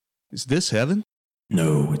Is this heaven?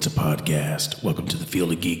 No, it's a podcast. Welcome to the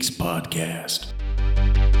Field of Geeks podcast.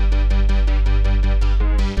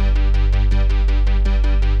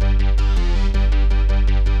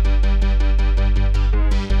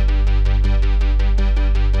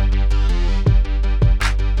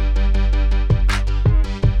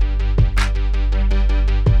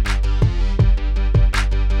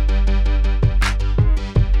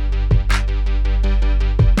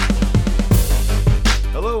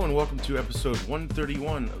 To episode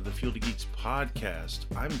 131 of the Field of Geeks podcast.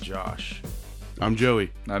 I'm Josh. I'm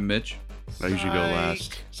Joey. I'm Mitch. I usually go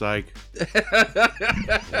last. Psych. That's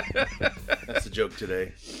the joke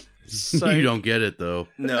today. You don't get it, though.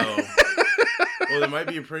 No. Well, there might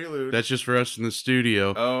be a prelude. That's just for us in the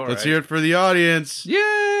studio. Oh, Let's hear it for the audience.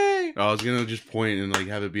 Yay! I was going to just point and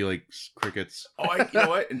have it be like crickets. Oh, you know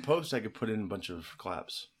what? In post, I could put in a bunch of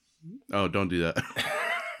claps. Oh, don't do that.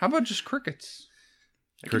 How about just crickets?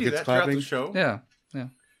 I can do that clapping? the show. Yeah.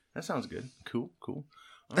 That sounds good. Cool. All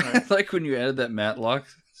right. Like when you added that Matlock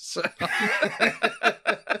sound.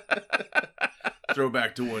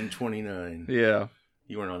 Throwback to 129. Yeah.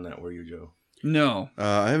 You weren't on that, were you, Joe? No.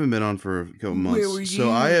 I haven't been on for a couple months. Where were So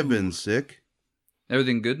you? I have been sick.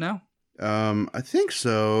 Everything good now? I think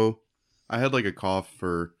so. I had like a cough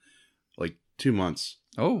for like 2 months.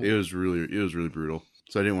 Oh. It was really brutal.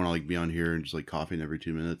 So I didn't want to like be on here and just like coughing every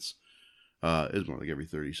 2 minutes. It was more like every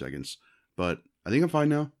 30 seconds. But I think I'm fine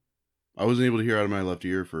now. I wasn't able to hear out of my left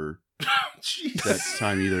ear for that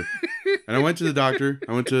time either. And I went to the doctor.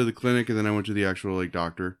 I went to the clinic and then I went to the actual like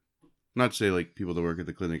doctor. Not to say like people that work at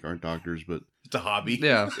the clinic aren't doctors, but It's a hobby.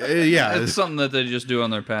 Yeah. yeah. It's something that they just do on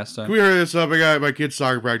their pastime. Can we hurry this up? I got my kid's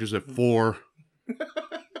soccer practice at 4.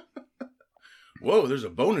 Whoa, there's a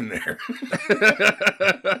bone in there.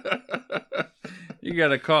 You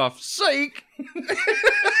got a cough. Psych!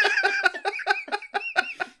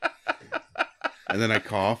 And then I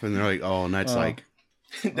cough and they're like, oh, and that's like...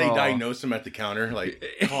 They diagnose him at the counter, like,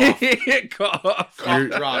 cough. Cough. Cough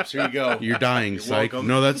drops, here you go. You're dying, psych. welcome.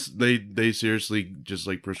 No, that's... They seriously just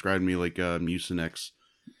like prescribed me like Mucinex.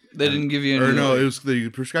 They didn't give you any... Or no, they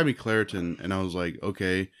prescribed me Claritin, and I was like,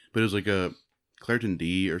 okay. But it was like a Claritin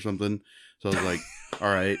D or something. So I was like,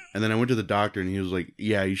 all right. And then I went to the doctor, and he was like,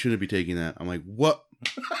 yeah, you shouldn't be taking that. I'm like, what?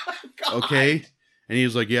 Okay. And he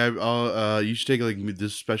was like, yeah, you should take like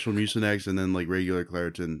this special Mucinex and then like regular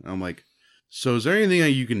Claritin. And I'm like, so is there anything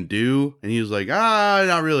that you can do? And he was like,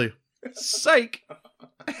 not really. Psych!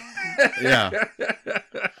 Yeah.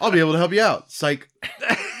 I'll be able to help you out. Psych.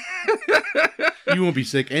 You won't be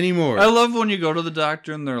sick anymore. I love when you go to the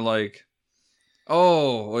doctor and they're like,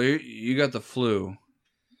 oh, well, you got the flu.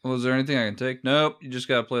 Well, is there anything I can take? Nope, you just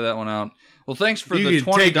got to play that one out. Well, thanks for the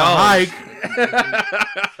 $20. Take a hike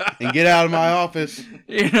and get out of my office.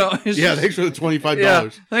 You know, Thanks for the $25. Yeah,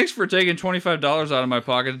 thanks for taking $25 out of my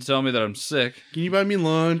pocket to tell me that I'm sick. Can you buy me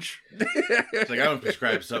lunch? It's like, I would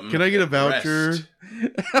prescribe something. Can I get a voucher? Rest.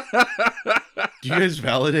 Do you guys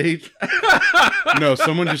validate? No,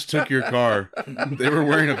 someone just took your car. They were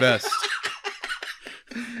wearing a vest.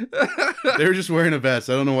 They were just wearing a vest.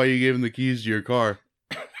 I don't know why you gave them the keys to your car.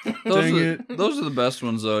 Those are the best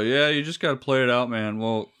ones, though. Yeah, you just got to play it out, man.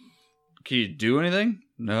 Well, can you do anything?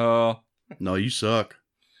 No. No, you suck.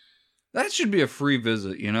 That should be a free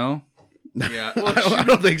visit, you know? Yeah. I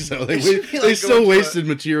don't think so. They like still going to wasted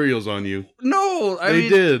materials on you. No, I They mean,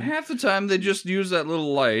 did. half the time they just use that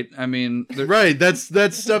little light. I mean, Right, that's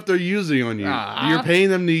stuff they're using on you. You're paying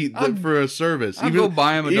them for a service. I'll go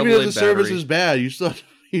buy them a even double if A the service battery. is bad, you still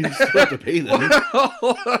have to pay them.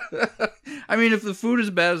 I mean, if the food is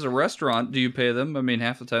bad as a restaurant, do you pay them? I mean,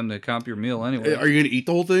 half the time they comp your meal anyway. Are you going to eat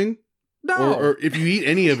the whole thing? No. Or if you eat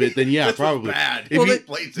any of it, then yeah, This was probably. bad. If Well, you-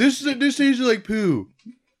 plates. this tastes like poo.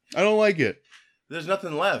 I don't like it. There's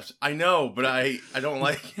nothing left. I know, but I don't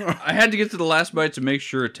like it. I had to get to the last bite to make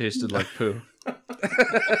sure it tasted like poo.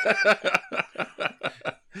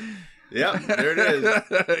 Yeah, there it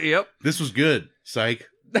is. Yep. This was good. Psych.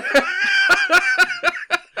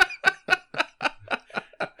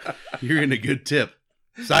 You're getting a good tip.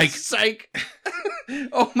 Psych. Psych.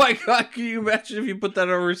 Oh my God, can you imagine if you put that on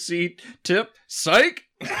a receipt? Tip. Psych.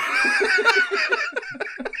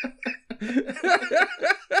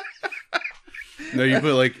 No, you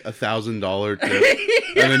put like $1,000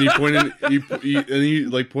 tip, and then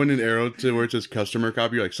you point an arrow to where it says customer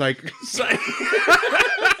copy. You're like, psych. Psych.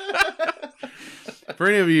 For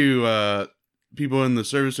any of you people in the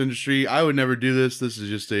service industry, I would never do this. This is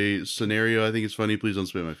just a scenario. I think it's funny. Please don't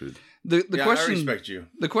spit my food. The question. I respect you.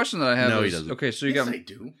 The question that I have No, he is doesn't. okay. So you Yes, got I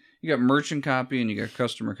do. you got merchant copy and you got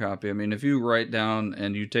customer copy. I mean, if you write down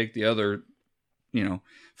and you take the other,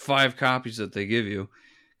 5 copies that they give you,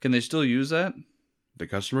 Can they still use that? The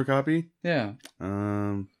customer copy? Yeah.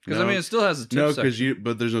 Because Because I mean, it still has a tip section.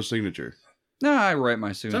 but there's no signature. No, I write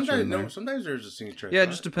my signature in there. Sometimes there's a signature. Yeah, it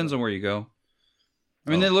just depends on where you go.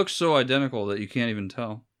 I mean, they look so identical that you can't even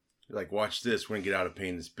tell. You're like, watch this. We're going to get out of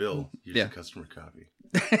paying this bill. Here's Yeah. the customer copy.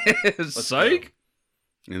 Psych!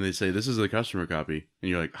 And they say, this is the customer copy. And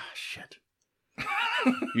you're like, shit.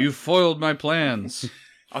 You foiled my plans.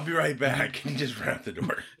 I'll be right back. And just ran out the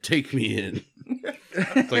door. Take me in.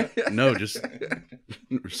 It's like, no, just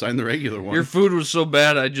sign the regular one. Your food was so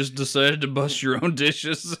bad, I just decided to bust your own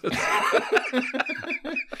dishes.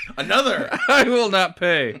 Another. I will not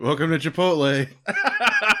pay. Welcome to Chipotle.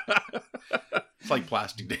 It's like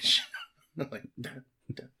plastic dish. Like,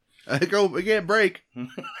 I can't break.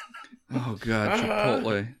 Oh God,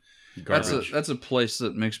 Chipotle. Garbage. That's a place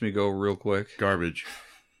that makes me go real quick. Garbage.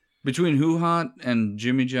 Between Who Hot and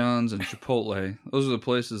Jimmy John's and Chipotle, those are the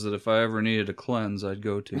places that if I ever needed a cleanse, I'd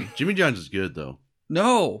go to. Jimmy John's is good, though.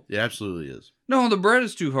 No, It absolutely is. no, the bread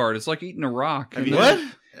is too hard. It's like eating a rock. Have And you What?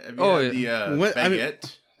 Have Oh, you had the What? I mean-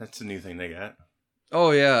 baguette? That's the new thing they got.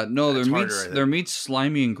 Oh yeah, no, That's harder, I think. their meat's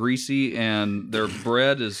slimy and greasy, and their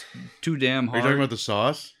bread is too damn Are hard. you talking about the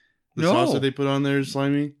sauce? The No. sauce that they put on there is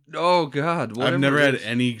slimy? Oh God, whatever I've never it had is.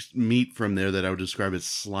 any meat from there that I would describe as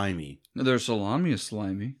slimy. Their salami is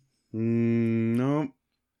slimy. No.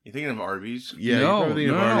 You thinking of Arby's? Yeah, you're no, probably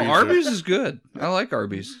no, thinking of no, Arby's is good. I like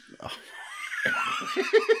Arby's.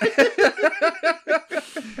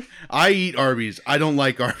 I eat Arby's. I don't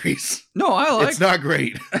like Arby's. No, I like. It's not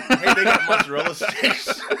great. Hey, they got mozzarella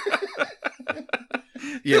sticks.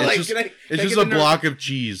 Yeah, Like, it's can I just get a another- block of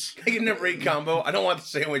cheese. Can I get a rate combo? I don't want the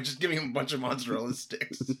sandwich. Just give me a bunch of mozzarella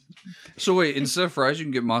sticks. So wait, instead of fries, you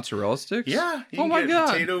can get mozzarella sticks. Yeah. You Oh can my get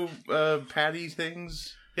God. Potato patty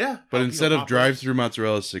things. Yeah. But Jalapeno instead of poppers. drive-through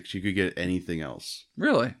mozzarella sticks, you could get anything else.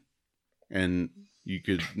 Really? And you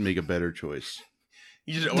could make a better choice.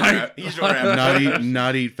 You just order. You just order.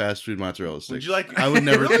 Not eat fast food mozzarella sticks. Would you like? I would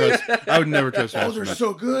never trust Those fast are food.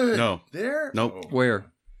 so good. No. There. Nope. Oh. Where?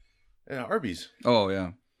 Yeah, Arby's. Oh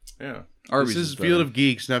yeah, Yeah. Arby's This is better. Field of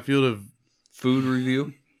Geeks, not Field of food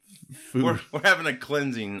review. Food. We're having a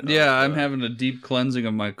cleansing. Yeah, of, I'm having a deep cleansing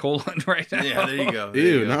of my colon right now. Yeah, there you go. There Ew,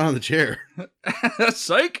 you go. not on the chair.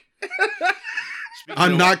 Psych. Speaking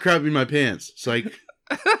I'm of- not crapping my pants. Psych.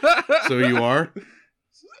 So you are?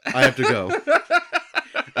 I have to go.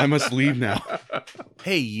 I must leave now.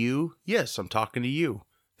 Hey, you. Yes, I'm talking to you.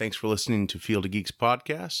 Thanks for listening to Field of Geeks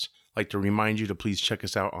podcast. I'd like to remind you to please check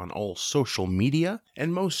us out on all social media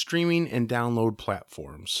and most streaming and download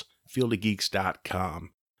platforms.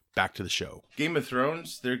 fieldofgeeks.com. Back to the show. Game of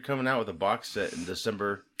Thrones, they're coming out with a box set in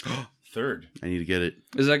December 3rd. I need to get it.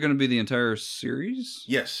 Is that going to be the entire series?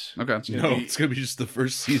 Yes. Okay. No, it's going to be just the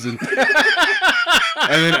first season.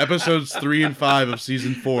 And then episodes 3 and 5 of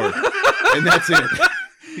season 4. And that's it.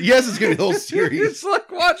 Yes, it's going to be the whole series. It's like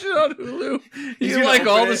watching on Hulu. He's You gonna like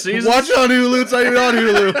all open the it. seasons? Watch it on Hulu. It's not even on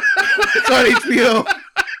Hulu. It's on HBO.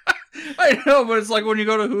 I know, but it's like when you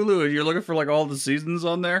go to Hulu and you're looking for like all the seasons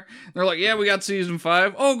on there. They're like, "Yeah, we got season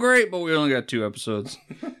 5. Oh, great, but we only got 2 episodes."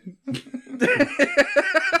 He's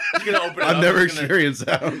going to open it I've up. never It's gonna- experienced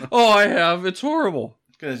that. Oh, I have. It's horrible.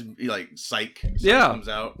 It's going to be like Psych. Psych Yeah. comes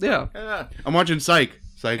out. Yeah. Yeah. I'm watching Psych.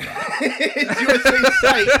 Psych. It's USA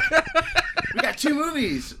Psych. We got 2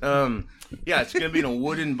 movies. Yeah, it's going to be in a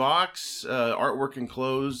wooden box, artwork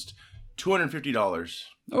enclosed, $250.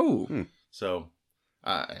 Oh, So,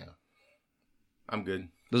 I'm good.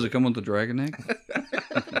 does it come with the dragon egg?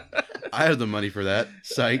 I have the money for that.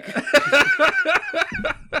 Psych.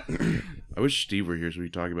 I wish Steve were here so we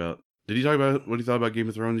could talk about. Did he talk about what he thought about Game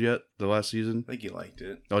of Thrones yet? The last season? I think you liked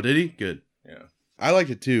it. Oh, did he? Good. Yeah. I liked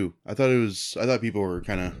it too. I thought people were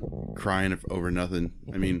kind of crying over nothing.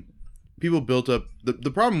 I mean, people built up.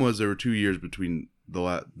 The problem was there were 2 years between the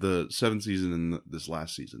 7th season and this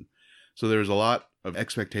last season, so there was a lot of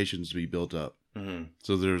expectations to be built up. Mm-hmm.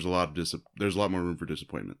 So there's a lot more room for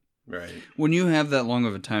disappointment. Right. When you have that long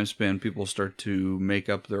of a time span, people start to make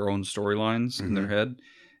up their own storylines in their head.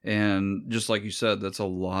 And just like you said, that's a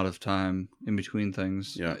lot of time in between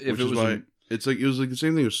things. Yeah, If which it is was why it was like the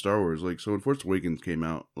same thing with Star Wars. Like, so when Force Awakens came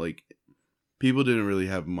out, like people didn't really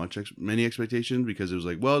have many expectations because it was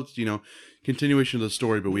like, well, it's continuation of the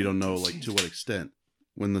story, but we don't know like to what extent.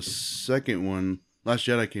 When the second one, Last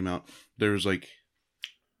Jedi, came out, there was like,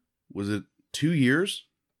 was it 2 years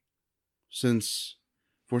since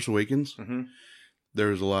Force Awakens? Mm-hmm. There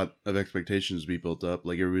was a lot of expectations to be built up.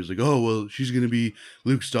 Like everybody's like, oh, well, she's going to be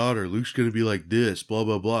Luke's daughter. Luke's going to be like this, blah,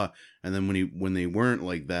 blah, blah. And then when they weren't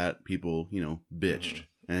like that, people, bitched.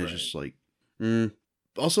 And it's Right. just like,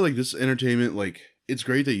 Also like this entertainment, like it's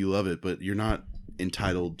great that you love it, but you're not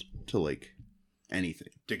entitled to like anything.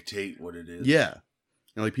 Dictate what it is. Yeah.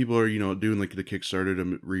 And like people are, doing like the Kickstarter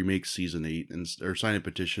to remake season 8 or sign a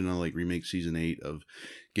petition to like remake season 8 of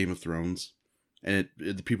Game of Thrones. And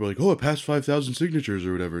the people are like, oh, it passed 5,000 signatures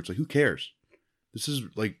or whatever. It's like, who cares? This is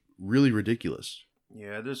like really ridiculous.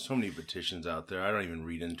 Yeah, there's so many petitions out there. I don't even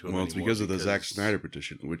read into them. Well, it's because of the Zack Snyder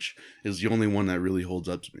petition, which is the only one that really holds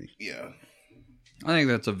up to me. Yeah. I think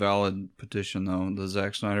that's a valid petition, though, the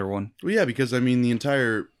Zack Snyder one. Well, yeah, because I mean, the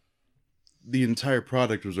entire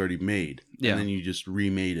product was already made, Yeah. and then you just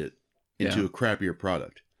remade it into Yeah. a crappier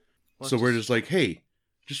product. Well, So we're just like, hey,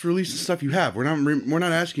 just release the stuff you have. We're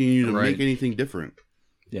not asking you to Right. make anything different.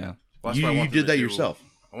 Yeah. Well, that's You what I want them did to that do. yourself.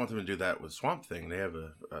 I want them to do that with Swamp Thing. They have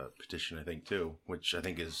a petition, I think, too, which I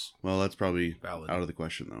think is Well, that's probably valid. out of the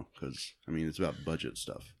question though, because I mean, it's about budget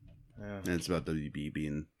stuff, Yeah. and it's about WB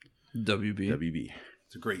being WB. WB.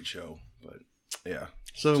 It's a great show, but yeah.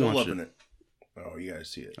 So Still watch loving it. it. Oh, you guys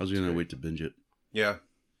see it. I was It's gonna great. wait to binge it. Yeah.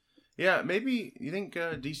 Yeah, maybe you think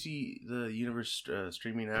DC, the Universe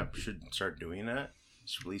streaming app, should start doing that?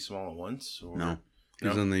 Just release them all at once? Or... No,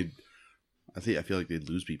 because No? then I feel like they'd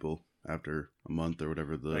lose people after a month or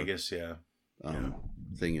whatever the I guess, yeah.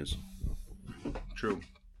 thing is. True.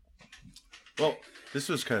 Well, this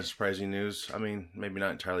was kind of surprising news. I mean, maybe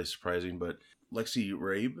not entirely surprising, but Lexi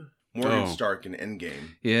Rabe, Morgan Oh. Stark in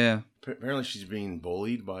Endgame. Yeah. Apparently, she's being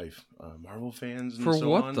bullied by Marvel fans. And For so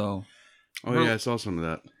what, on. though? Oh Her- yeah, I saw some of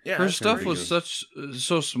that. Yeah, Her that's kinda stuff was ridiculous.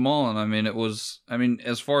 so small, and I mean,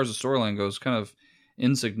 as far as the storyline goes, kind of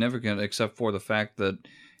insignificant, except for the fact that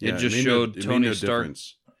Yeah, it just made showed it made Tony no Stark,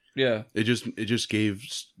 difference. yeah, It just gave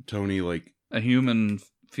Tony like a human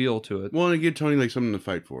feel to it. well, and it gave Tony like something to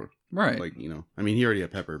fight for. Right. Like I mean, he already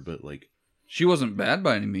had Pepper, but like, She wasn't bad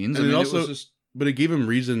by any means. And I it mean, also- it was just but it gave him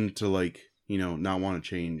reason to like not want to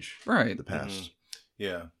change right. the past.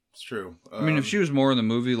 Yeah, it's true. I mean, if she was more in the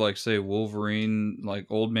movie, like say Wolverine, like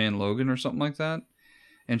Old Man Logan or something like that,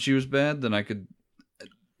 and she was bad, then I could.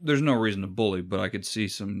 There's no reason to bully, but I could see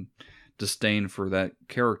some disdain for that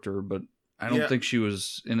character. But I don't Yeah. think she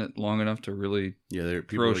was in it long enough to really. Yeah, there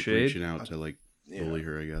people like shade. reaching out to like Yeah. bully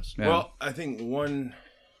her, I guess. Yeah. Well, I think one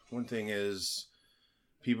thing is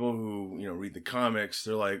people who read the comics.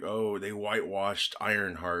 They're like, oh, they whitewashed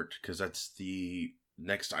Ironheart because that's the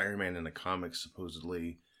next Iron Man in the comics,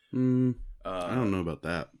 supposedly. I don't know about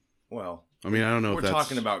that. Well, I mean, I don't know we're if that's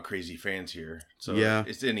talking about crazy fans here, so Yeah.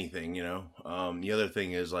 it's anything, The other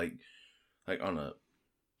thing is like on a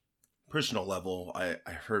personal level, I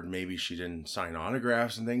heard maybe she didn't sign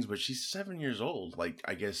autographs and things, but she's 7 years old. Like,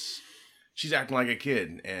 I guess she's acting like a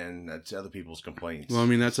kid, and that's other people's complaints. Well, I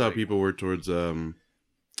mean, that's It's how like, people were towards Finn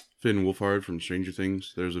Wolfhard from Stranger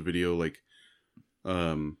Things. There's a video like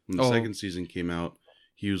when the second season came out,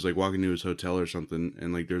 he was like walking to his hotel or something,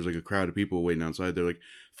 and like there's like a crowd of people waiting outside. They're like,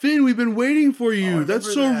 "Finn, we've been waiting for you. I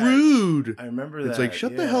That's remember so that. rude." I remember that. It's like,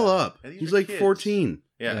 shut the yeah. hell up. Yeah, these He's are like kids. 14.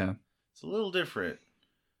 Yeah. It's a little different.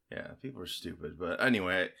 Yeah, people are stupid. But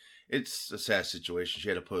anyway, it's a sad situation. She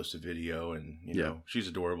had to post a video, and, she's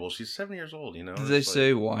adorable. She's 7 years old, Did they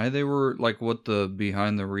say why they were like what the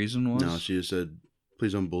behind the reason was? No, she just said,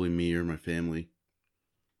 "Please don't bully me or my family."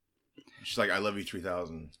 She's like, I love you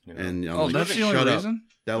 3000. And I'm Oh, like, that's the only shut up. reason.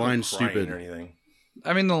 That Not line's crying stupid. or anything.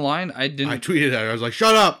 I mean, the line I didn't. I tweeted at her. I was like,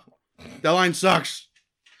 "Shut up! That line sucks."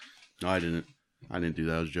 No, I didn't. I didn't do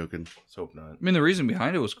that. I was joking. Let's hope not. I mean, the reason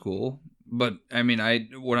behind it was cool, but I mean,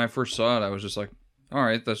 when I first saw it, I was just like, "All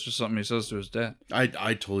right, that's just something he says to his dad." I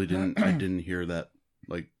totally didn't. I didn't hear that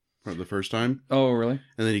like for the first time. Oh, really?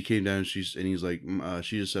 And then he came down. And he's like,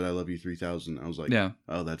 "She just said I love you 3000." I was like, Yeah.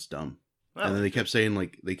 "Oh, that's dumb." Oh, And then they kept saying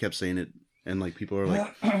it, and like people are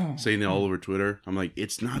like saying it all over Twitter. I'm like,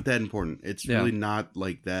 it's not that important. It's Yeah. really not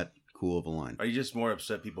like that cool of a line. Are you just more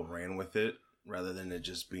upset people ran with it rather than it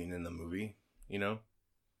just being in the movie?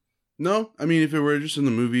 No, I mean, if it were just in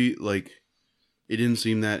the movie, like, it didn't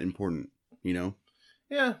seem that important, Yeah.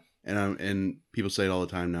 And people say it all the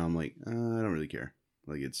time now. I'm like, I don't really care.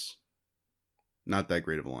 Like, it's not that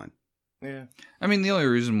great of a line. Yeah. I mean, the only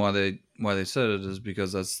reason why they said it is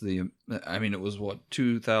because that's the. I mean, it was what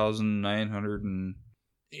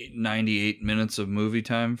 2,998 minutes of movie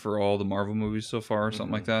time for all the Marvel movies so far, or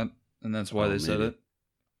something like that, and that's why Oh, they said maybe. it.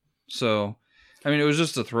 So, I mean, it was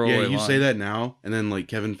just a throwaway. Yeah, you line. say that now, and then like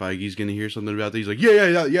Kevin Feige's gonna hear something about that. He's like,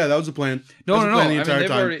 yeah, that was a plan. No, That was no, a no. plan I the mean,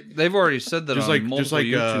 entire time. they've already said that Just on like- multiple just like,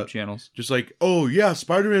 YouTube channels. Just like, oh yeah,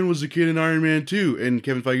 Spider-Man was the kid in Iron Man 2, and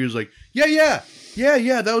Kevin Feige was like, yeah,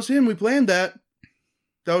 that was him. We planned that.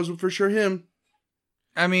 That was for sure him.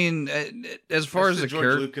 I mean, as far That's as the George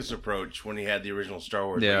character, Lucas approach when he had the original Star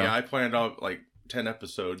Wars. Yeah. Like, I planned out like 10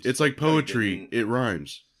 episodes. It's like but he poetry. didn't. It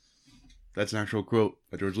rhymes. That's an actual quote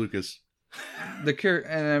by George Lucas. The character,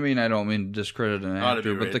 and I mean, I don't mean to discredit an Ought to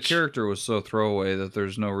actor, be but the rich. character was so throwaway that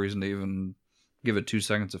there's no reason to even give it 2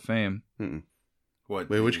 seconds of fame. What?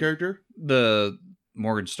 Wait, which character? The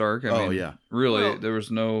Morgan Stark. I mean, yeah. really, Well- there was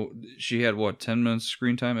no. She had what 10 minutes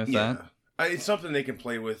screen time, if that. It's something they can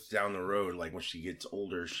play with down the road. Like when she gets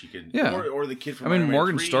older, she could. Yeah. Or the kid from. I mean, Iron Man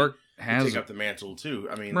Morgan 3 Stark could has. take up the mantle too.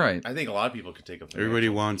 I mean, Right. I think a lot of people could take up the Everybody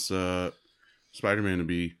mantle. wants Spider-Man to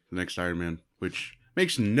be the next Iron Man, which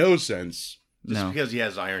makes no sense. Just No. because he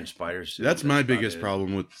has Iron Spider suit. That's my about biggest it.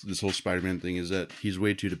 problem with this whole Spider-Man thing is that he's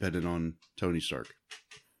way too dependent on Tony Stark.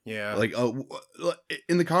 Yeah. Like,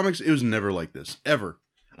 in the comics, it was never like this ever.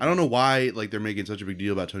 I don't know why like they're making such a big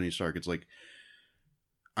deal about Tony Stark. It's like,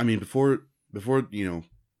 I mean, before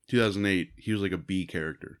 2008, he was like a B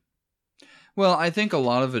character. Well, I think a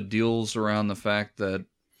lot of it deals around the fact that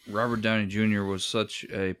Robert Downey Jr. was such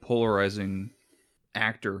a polarizing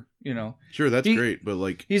actor. You know, Sure, that's He- great, but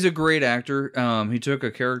like, he's a great actor. He took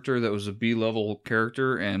a character that was a B-level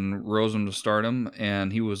character and rose him to stardom,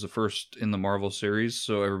 and he was the first in the Marvel series,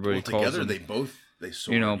 so everybody well, calls together him, they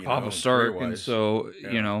soared, you know, Papa Stark, and career-wise. so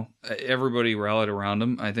Yeah. you know, everybody rallied around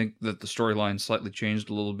him. I think that the storyline slightly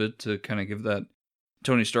changed a little bit to kind of give that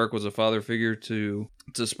Tony Stark was a father figure to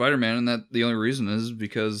Spider-Man, and that the only reason is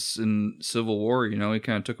because in Civil War, you know, he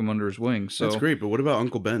kind of took him under his wing. So that's great. But what about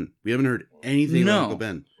Uncle Ben? We haven't heard anything No. about Uncle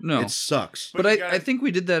Ben. no, It sucks. but you I gotta- think we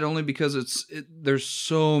did that only because there's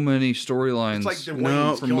so many storylines. It's like the No,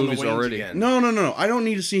 Waynes from killing movies the Waynes already. Again. No. I don't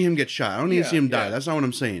need to see him get shot. I don't need to Yeah, see him die. yeah. That's not what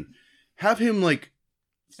I'm saying. Have him like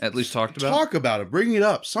At least talked about. talk about it, bring it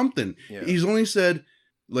up, something. Yeah. He's only said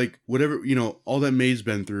like whatever, you know, all that May's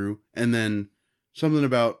been through, and then something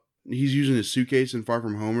about he's using his suitcase in Far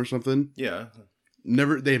From Home or something. Yeah.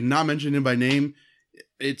 Never, they have not mentioned him by name.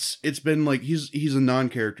 It's been like he's a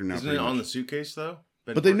non-character now. Isn't pretty it on the much. suitcase though?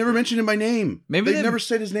 Ben But they've never Parker? mentioned him by name. Maybe they've they've- never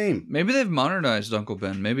said his name. Maybe they've modernized Uncle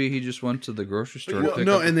Ben. Maybe he just went to the grocery store to Well, pick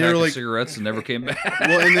no, up a and they pack were of like- cigarettes and never came back.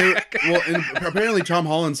 And apparently Tom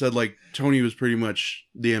Holland said like Tony was pretty much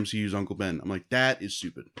the MCU's Uncle Ben. I'm like, that is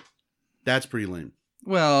stupid. That's pretty lame.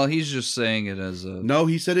 Well, he's just saying it as a. No,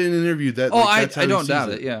 he said it in an interview that. Oh, like, that's how I he don't sees doubt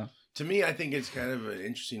it. Yeah. To me, I think it's kind of an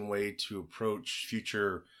interesting way to approach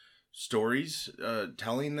future stories,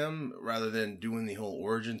 telling them rather than doing the whole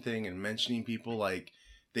origin thing and mentioning people. Like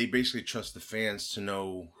they basically trust the fans to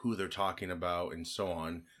know who they're talking about and so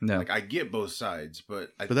on. No. Like I get both sides, but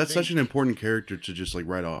But that's such an important character to just like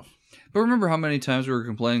write off. But remember how many times we were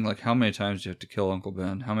complaining? Like, how many times do you have to kill Uncle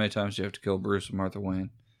Ben? How many times do you have to kill Bruce and Martha Wayne?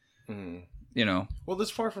 Mhm. You know, Well, this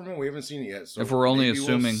Far From Home, we haven't seen it yet. So If we're only maybe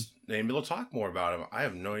assuming- maybe they'll talk more about him. I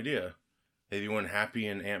have no idea. Maybe when Happy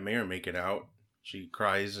and Aunt May are making out, she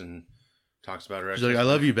cries and talks about her. She's like, "I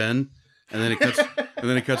love you, Ben," and then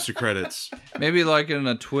it cuts to credits. maybe like in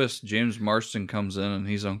a twist, James Marston comes in and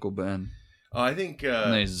he's Uncle Ben. Oh, I think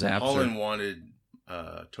And they zapped Holland her. wanted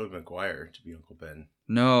Tobey Maguire to be Uncle Ben.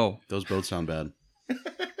 No, Those both sound bad.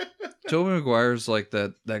 Tobey Maguire's like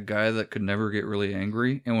that guy that could never get really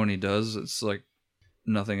angry, and when he does, it's like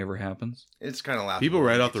nothing ever happens. It's kind of laughable. People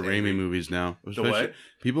write off the It's Raimi angry. movies now. The what?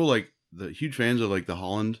 People like the huge fans of like the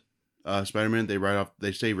Holland Spider-Man.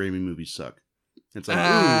 They say Raimi movies suck. It's like,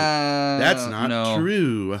 ooh, that's not no.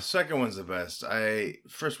 true. The second one's the best.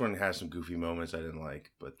 First one has some goofy moments I didn't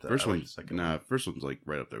like, but First I like one, the second nah. one. First one's like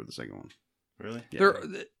right up there with the second one. Really? Yeah.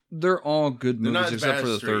 They're all good They're not movies as except bad for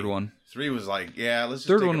the as third three. one. 3 was like, yeah, let's just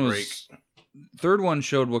Third take one a break. was third one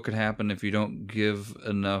showed what could happen if you don't give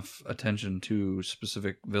enough attention to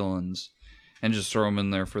specific villains and just throw them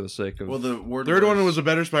in there for the sake of. Well, the word Third one was a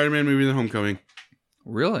better Spider-Man movie than Homecoming.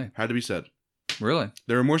 Really, Had to be said. really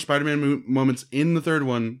There are more Spider-Man moments in the third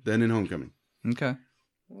one than in Homecoming, okay.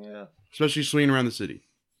 yeah. especially swinging around the city.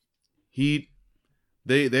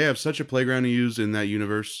 They have such a playground to use in that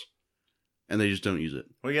universe, and they just don't use it.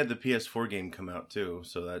 Well, you had the PS4 game come out too,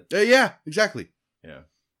 so that Yeah, exactly. yeah.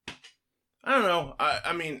 I don't know.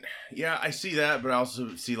 I mean, yeah, I see that, but I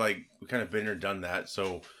also see like we kind of been there, done that.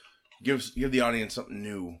 So give the audience something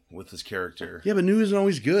new with this character. Yeah, but new isn't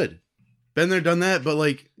always good. Been there, done that, but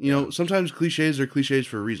like, you know, sometimes cliches are cliches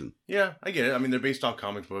for a reason. Yeah, I get it. I mean, they're based off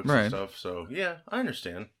comic books Right. and stuff, so yeah, I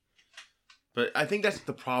understand. But I think that's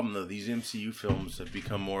the problem, though. These MCU films have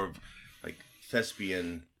become more of like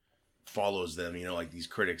thespian follows them. You know, like these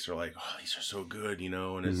critics are like, "Oh, these are so good," you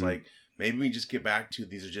know, and it's Mhm. like maybe we just get back to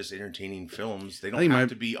these are just entertaining films. They don't think have my-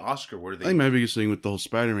 to be Oscar worthy. I think my biggest thing with the whole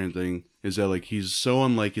Spider-Man thing is that like he's so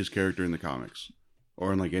unlike his character in the comics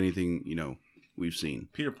or in like anything, you know, we've seen.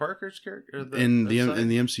 Peter Parker's character In the side?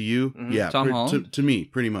 MCU, Mhm. yeah, Tom Holland? to me,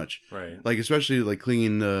 pretty much. right. Like especially like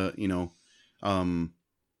clinging to, you know,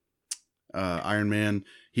 Iron Man.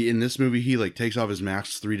 He in this movie he like takes off his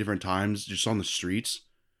mask 3 different times just on the streets,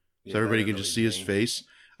 so everybody can just see his face.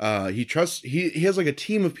 He has like a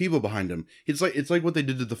team of people behind him. It's like what they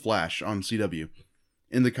did to the Flash on CW.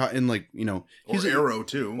 In like he's Arrow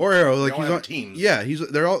too. Or Arrow, They like all he's have on teams. Yeah,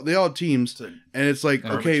 they all have teams, It's a and it's like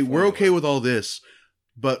garbage okay, we're okay formula. with all this,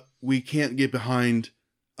 but we can't get behind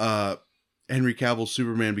Henry Cavill's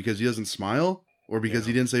Superman because he doesn't smile or because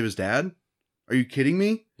he didn't save his dad. Are you kidding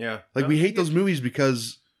me? Yeah. Like No, we I hate get those you. movies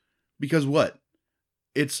because what?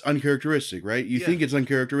 It's uncharacteristic, right? You Yeah. think it's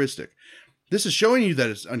uncharacteristic. This is showing you that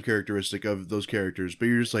it's uncharacteristic of those characters, but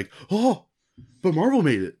you're just like, oh, but Marvel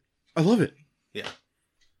made it. I love it. Yeah.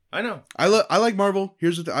 I know. I like Marvel.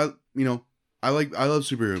 Here's the I love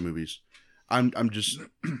superhero movies. I'm just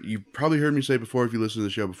you probably heard me say before if you listen to the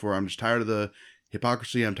show before. I'm just tired of the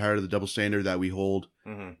hypocrisy. I'm tired of the double standard that we hold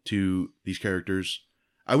Mm-hmm. to these characters.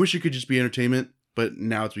 I wish it could just be entertainment, but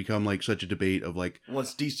now it's become like such a debate of like, Well,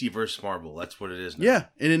 it's DC versus Marvel. That's what it is now. yeah,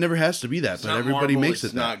 and it never has to be that, It's but not everybody Marvel, makes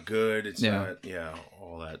it's it that. not good. It's Yeah. not,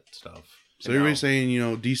 all that stuff. So And everybody's now- saying,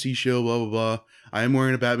 DC show, blah blah blah. I am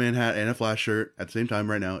wearing a Batman hat and a Flash shirt at the same time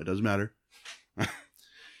right now. It doesn't matter.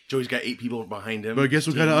 Joey's got 8 people behind him. But guess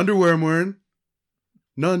what kind of underwear I'm wearing?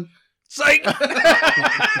 None. Psych.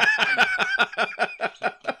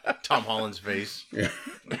 Tom Holland's face.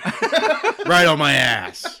 Right on my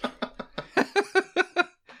ass.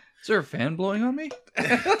 Is there a fan blowing on me?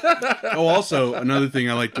 Oh, also another thing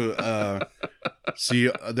I like to see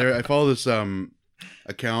there. I follow this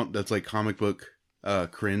account that's like comic book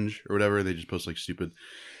cringe or whatever. They just post like stupid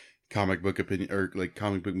comic book opinion or like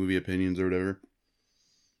comic book movie opinions or whatever.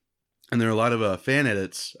 And there are a lot of fan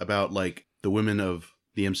edits about like the women of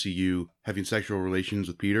the MCU having sexual relations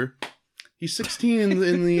with Peter. He's 16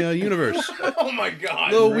 in the universe. Oh my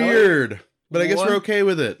god. A little really? weird, but I guess What? we're okay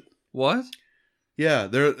with it. What? Yeah,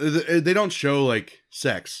 they don't show like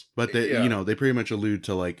sex, but they Yeah. they pretty much allude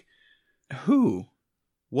to like Who?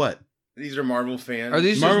 what? These are Marvel fans. Are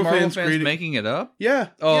these Marvel just Marvel fans fans created- making it up? Yeah,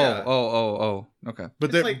 Oh, Yeah. oh. Okay. but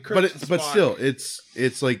It's they're like but Chris but Spock. still,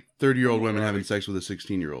 it's like 30-year-old women Right. having sex with a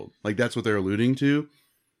 16-year-old. Like that's what they're alluding to.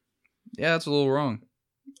 Yeah, that's a little wrong.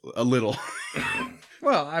 A little.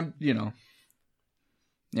 Well, I'm,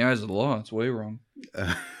 the eyes of the law, it's way wrong.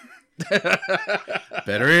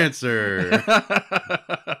 Better answer.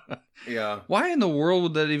 Yeah. Why in the world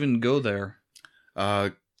would that even go there?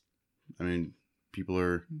 I mean, people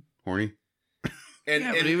are horny. And,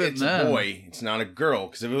 Yeah, but and even it's then- a boy. It's not a girl.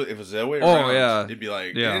 Because if it was the other way Oh, around, yeah. it'd be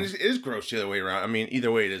like, Yeah. and it is gross the other way around. I mean,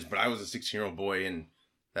 either way it is. But I was a 16-year-old boy, and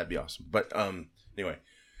that'd be awesome. But anyway,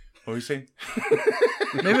 what were you saying?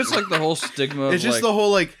 Maybe it's like the whole stigma of It's just like, the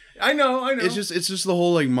whole like. I know. It's just the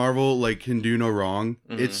whole like Marvel like can do no wrong.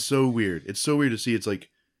 Mhm. It's so weird. It's so weird to see. It's like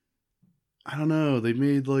I don't know. They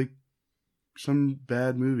made like some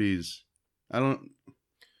bad movies. I don't.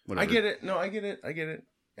 Whatever. I get it. No, I get it.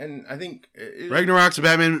 And I think Ragnarok's a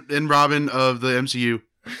Batman and Robin of the MCU.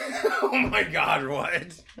 Oh my god,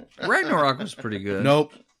 what? Ragnarok was pretty good.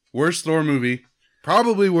 Nope. Worst Thor movie.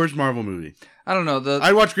 Probably worst Marvel movie. I don't know.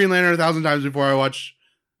 I'd watch Green Lantern 1,000 times before I watch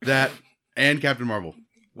that and Captain Marvel.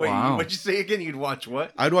 Wait, Wow. what'd you say again? You'd watch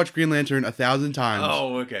what? I'd watch Green Lantern 1,000 times.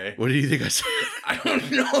 Oh, okay. What do you think I said? I don't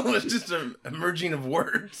know. It's just a merging of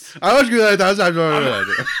words. I watch Green Lantern 1,000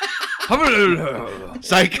 times.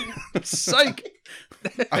 Psych. Psych.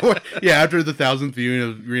 After the 1,000th viewing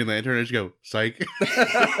of Green Lantern, I just go, psych.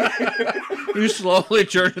 You slowly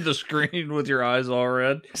turn to the screen with your eyes all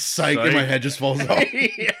red. Psych, and my head just falls off.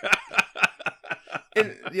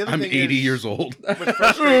 And the other I'm thing 80 is, years old. what's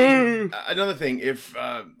frustrating- another thing, if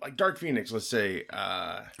like Dark Phoenix, let's say,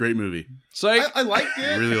 Great movie. Psych. I liked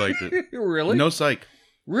I it. really liked it. Really? No psych.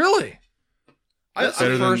 Really? I, That's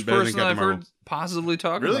Better the than- first better than person Captain I've heard Marvel. positively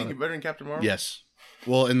talk really about it. better than Captain Marvel. Yes.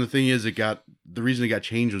 Well, and the thing is, the reason it got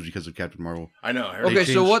changed was because of Captain Marvel. I know. I heard Okay, They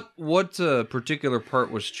so changed- what particular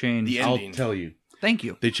part was changed? The end. Ending. I'll tell you. Thank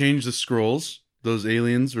you. They changed the Skrulls. Those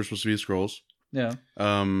aliens were supposed to be the Skrulls. Yeah.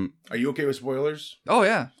 Are you okay with spoilers? Oh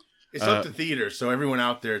yeah. It's up to theater, so everyone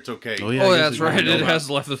out there, it's okay. Oh, yeah. Oh, I guess that's they right. don't know It about- has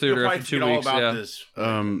left the You'll theater probably after 2 forget all weeks. about Yeah.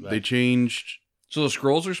 this. They changed. So the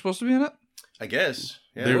scrolls are supposed to be in it? I guess.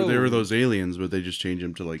 Yeah. They Whoa. were those aliens, but they just changed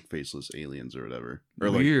them to like faceless aliens or whatever.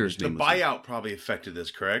 Or Weird. just The nameless. buyout probably affected this,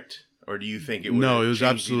 correct? Or do you think it would? No, it was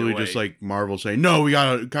absolutely just like Marvel saying, "No,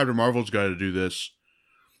 Captain Marvel's got to do this,"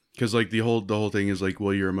 because like the whole thing is like,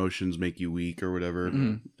 well, your emotions make you weak or whatever,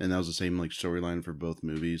 Mhm. and that was the same like storyline for both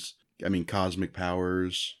movies. I mean, cosmic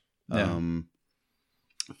powers, Yeah.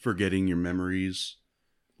 forgetting your memories,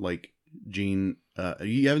 like Jean.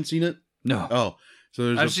 You haven't seen it? No. Oh,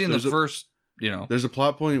 so I've seen the first, There's a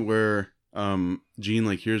plot point where Jean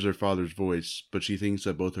like hears her father's voice, but she thinks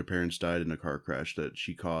that both her parents died in a car crash that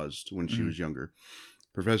she caused when she was younger.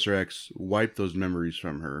 Professor X wiped those memories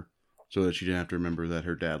from her so that she didn't have to remember that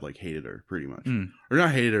her dad like hated her, pretty much. Or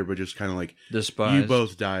not hated her, but just kind of like, Despised. you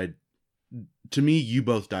both died. To me, you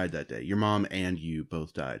both died that day. Your mom and you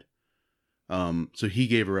both died. So he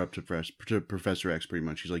gave her up to Professor X, pretty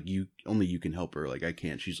much. He's like, only you can help her. Like, I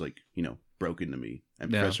can't. She's like, broken to me.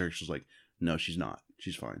 And Professor X was like, no, she's not.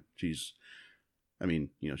 She's fine. She's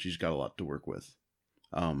got a lot to work with.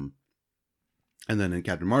 And then in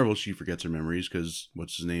Captain Marvel, she forgets her memories because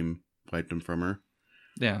what's his name wiped them from her.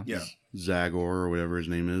 Yeah. Zagor or whatever his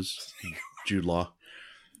name is. Jude Law.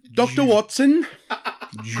 Dr. Watson.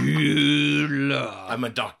 Jude Law. I'm a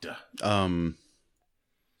doctor.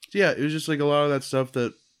 Yeah, it was just like a lot of that stuff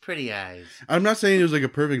that. Pretty eyes. I'm not saying it was like a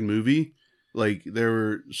perfect movie. Like there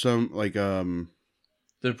were some like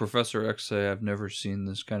Did Professor X say, "I've never seen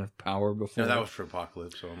this kind of power before"? No, that was for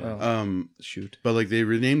Apocalypse. So shoot. But like they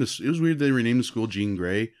renamed this. It was weird. They renamed the school Jean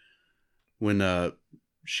Grey when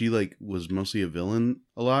she like was mostly a villain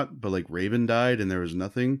a lot. But like Raven died and there was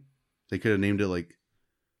nothing. They could have named it like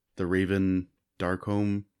the Raven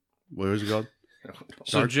Darkholme. What was it called?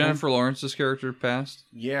 So Jennifer Lawrence's character passed?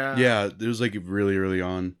 Yeah. Yeah, it was like really early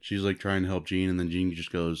on. She's like trying to help Jean, and then Jean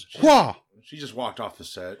just goes, "Wah!" She just walked off the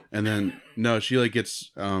set. And then no, she like gets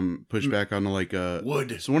pushed back onto like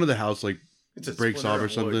wood. So one of the house like It's a breaks off splinter or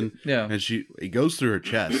of something. wood. Yeah. And it goes through her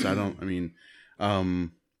chest. Let's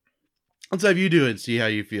have you do it and see how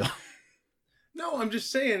you feel. No, I'm just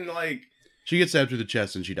saying, like, She gets stabbed through the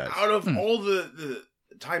chest and she dies. out of all the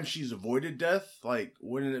times she's avoided death, like,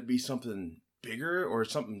 wouldn't it be something bigger or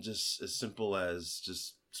something just as simple as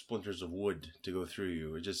just splinters of wood to go through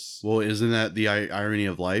you? It just Well, isn't that the irony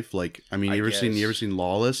of life? Like, I mean, you ever seen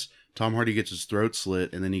Lawless? Tom Hardy gets his throat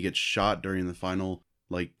slit and then he gets shot during the final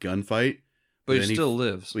like gunfight. But then he still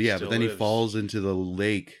lives. But yeah, Still but then he lives. falls into the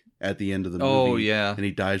lake at the end of the movie. Oh, yeah. And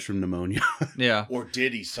he dies from pneumonia. Yeah. or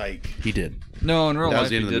did he psych? He did. No, in real That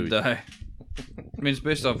was life the he end of the did die. I mean, it's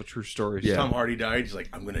based off a true story. Yeah. Tom Hardy died. He's like,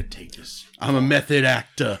 I'm gonna take this. I'm a method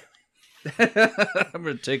actor. I'm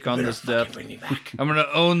going to take on this death. Bring me back. I'm going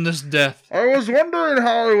to own this death. I was wondering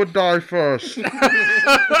how I would die first.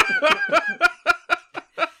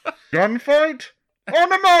 Gunfight or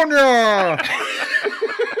pneumonia?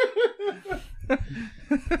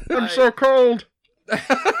 I'm so cold.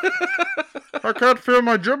 I can't feel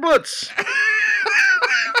my giblets.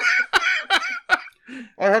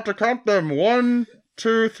 I have to count them. 1,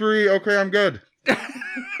 2, 3. Okay, I'm good.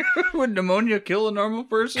 Would pneumonia kill a normal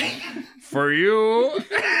person? For you.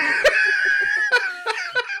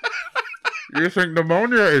 You think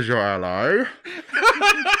pneumonia is your ally?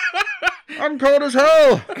 I'm cold as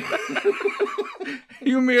hell.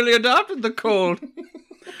 You merely adopted the cold.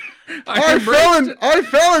 I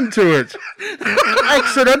fell into it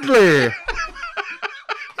accidentally.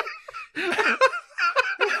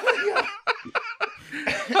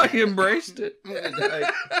 I embraced it.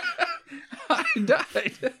 I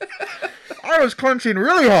died. I was clenching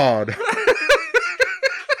really hard.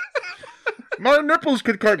 My nipples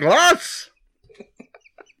could cut glass.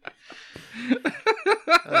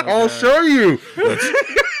 I'll show you.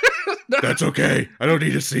 That's okay. I don't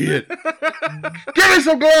need to see it. Give me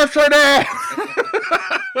some glass right now.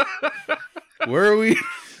 Where are we?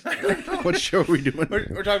 What show are we doing?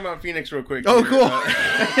 We're talking about Phoenix real quick. Oh, here.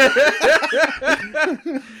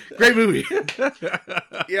 cool. Great movie.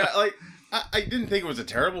 Yeah, like I didn't think it was a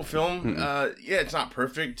terrible film. Yeah, it's not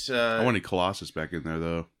perfect. I wanted Colossus back in there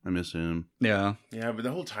though. I miss him. Yeah. Yeah, but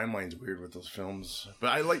the whole timeline's weird with those films. But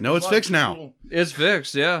I like. No, it's fixed now. It's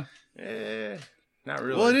fixed, yeah. Not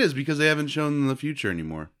really. Well, it is because they haven't shown the future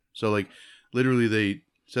anymore. So like, literally, they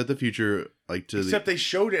set the future like to Except they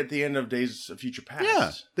showed it at the end of Days of Future Past.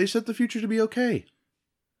 Yeah, they set the future to be okay.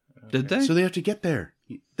 Did they? So they have to get there.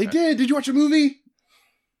 They did. Did you watch the movie?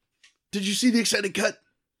 Did you see the extended cut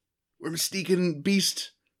where Mystique and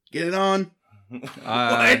Beast get it on?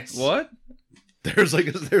 What? There's like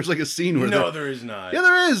a scene where No, there is not. yeah,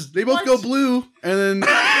 there is. They both go blue, and then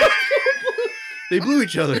they blew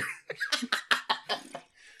each other.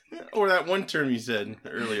 Or that one term you said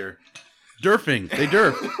earlier. Derfing. They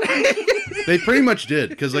derf. They pretty much did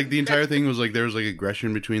because like the entire thing was like there was like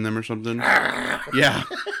aggression between them or something. Yeah.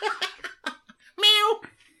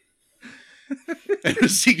 And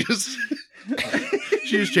she just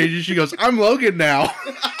changes. She goes, "I'm Logan now."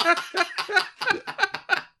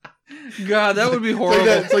 God, that would be horrible.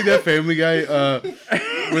 It's like that Family Guy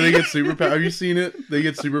where they get superpowers. Have you seen it? They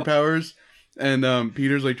get superpowers, And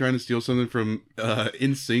Peter's like trying to steal something from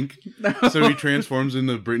NSYNC, so he transforms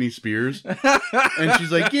into Britney Spears, and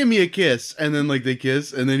she's like, "Give me a kiss," and then like they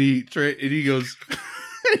kiss, and then he goes,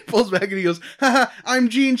 he pulls back and he goes, "Haha, I'm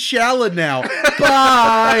Gene Shalit now,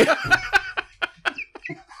 bye."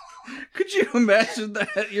 Could you imagine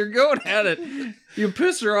that? You're going at it. You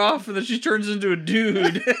piss her off, and then she turns into a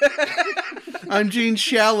dude. I'm Gene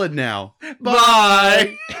Shalit now,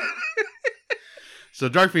 bye. So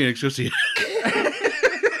Dark Phoenix, go see it.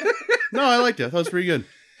 No, I liked it. I thought it was pretty good.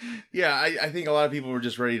 Yeah, I think a lot of people were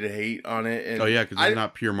just ready to hate on it. And Oh yeah, because it's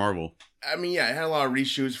not pure Marvel. I mean, yeah, it had a lot of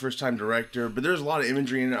reshoots, first time director, but there's a lot of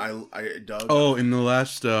imagery in it I dug. Oh, in the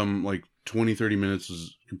last like 20-30 minutes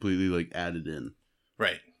was completely like added in.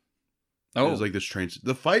 Right. It was like this train.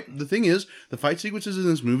 The thing is, the fight sequences in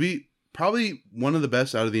this movie probably one of the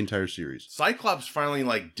best out of the entire series. Cyclops finally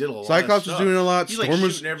like did a lot. Cyclops was doing a lot. He's, like, Storm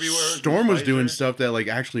was shooting everywhere. Storm was doing stuff that like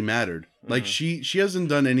actually mattered. Mm-hmm. Like she hasn't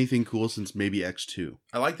done anything cool since maybe X2.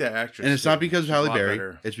 I like that actress, and it's not because of She's a Halle lot Berry.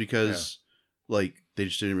 better. It's because like they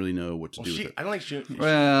just didn't really know what to do with it. I don't like she.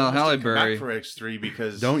 Well, Halle come Berry. back for X3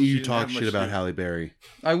 because Don't she you didn't talk have shit much about to- Halle Berry.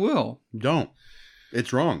 I will. Don't.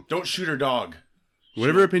 It's wrong. Don't shoot her dog.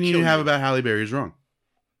 Whatever She'll opinion kill you have about Halle Berry is wrong.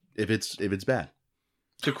 If it's bad.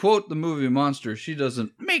 To quote the movie Monster, she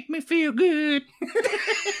doesn't make me feel good.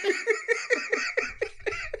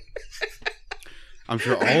 I'm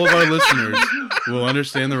sure all of our listeners will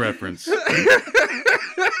understand the reference.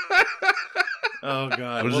 Oh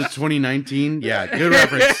God! What is it? 2019? Yeah, good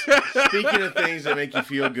reference. Speaking of things that make you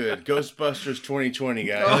feel good, Ghostbusters 2020,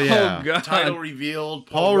 guys. Oh, yeah. Oh, God. Title revealed.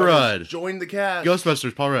 Paul Rudd joined the cast.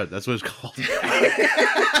 Ghostbusters, Paul Rudd. That's what it's called.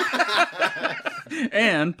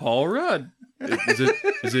 And Paul Rudd.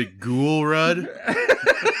 Is it Ghoul Rudd?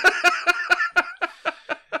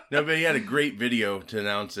 No, but he had a great video to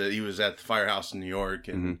announce it. He was at the firehouse in New York,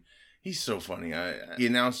 and Mm-hmm. he's so funny. He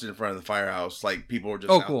announced it in front of the firehouse, like people were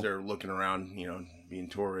just Oh, out cool. there looking around, being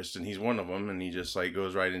tourists, and he's one of them. And he just like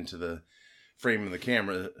goes right into the frame of the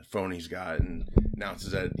camera phone he's got, and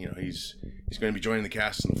announces that he's going to be joining the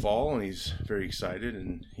cast in the fall, and he's very excited,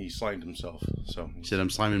 and he slimed himself. So He said, "I'm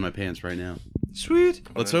sliming my pants right now." Sweet.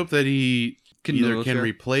 Let's hope that he Can either you can share?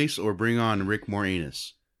 replace or bring on Rick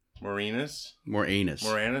Moranis. Moranis.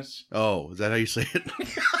 Moranis. Oh, is that how you say it?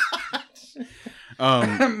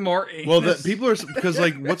 More Well, anus. people are because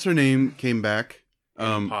like what's her name came back.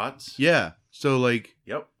 Potts. Yeah. So like,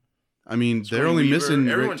 Yep. I mean, they're Screen only Weaver, missing.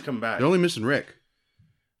 everyone's Rick. come back. They're only missing Rick.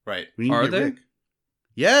 Right. We need Are to get they? Rick.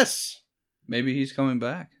 Yes. Maybe he's coming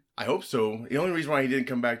back. I hope so. The only reason why he didn't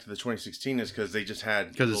come back to the 2016 is because they just had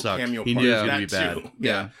 'Cause it little sucked. cameo He parts knew of it was that gonna be too. bad.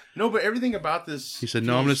 Yeah. No, but everything about this. He said,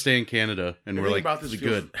 "No, I'm going to stay in Canada," and we're like, about this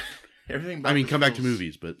 "Good." Everything. About I mean, this come back to feels-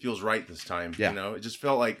 movies, but feels right this time. Yeah. It just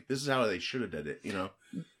felt like this is how they should have did it.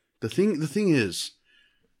 the thing is,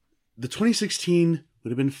 the 2016 would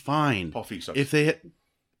have been fine Paul Feig sucks. if they had.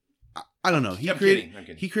 I don't know. I'm kidding.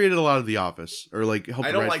 He created a lot of The Office, or like helped.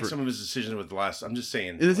 I don't write like for, some of his decisions with the last. I'm just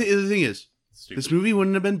saying. And the thing is, stupid. this movie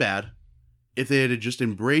wouldn't have been bad if they had just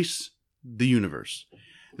embraced the universe.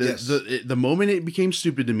 Yes. The moment it became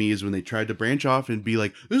stupid to me is when they tried to branch off and be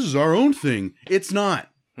like, "This is our own thing." It's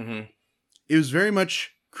not. Mhm. It was very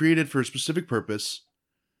much created for a specific purpose.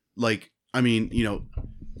 Like, I mean,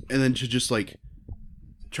 and then to just like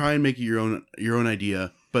try and make it your own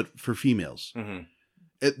idea, but for females. Mhm.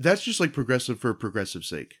 That's just like progressive for progressive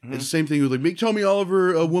sake. Mhm. It's the same thing with like, make Tommy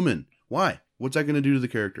Oliver a woman. Why? What's that going to do to the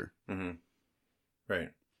character? Mhm. Right.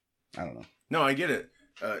 I don't know. No, I get it.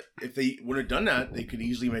 If they would have done that, they could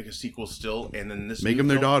easily make a sequel still, and then this Make new them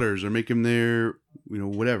their film- daughters or make them their,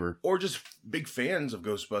 whatever. or just big fans of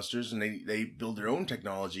Ghostbusters, and they build their own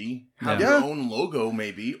technology, have Yeah. their own logo,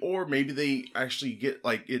 maybe, or maybe they actually get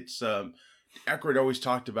like it's. Aykroyd always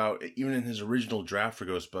talked about, even in his original draft for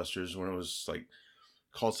Ghostbusters, when it was like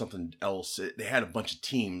called something else, they had a bunch of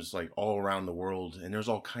teams like all around the world, and there's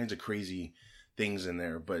all kinds of crazy things in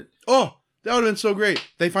there. But Oh, that would have been so great.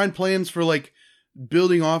 They find plans for like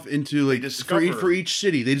building off into like discover- for each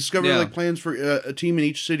city. They discover Yeah. like plans for a team in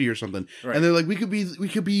each city or something. Right. And they're like, we could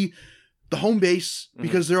be the home base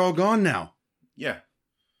because they're all gone now. yeah,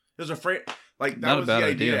 there's a like that Not a was the bad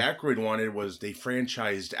idea idea. Aykroyd wanted, was they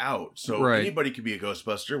franchised out, so Right. anybody could be a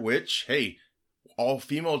Ghostbuster. Which, hey, all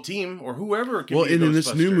female team or whoever can Well, be a and in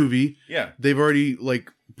this new Ghostbuster. movie, yeah, they've already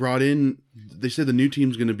like brought in. They said the new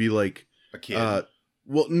team's going to be like, a kid.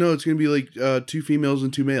 well, no, it's going to be like 2 females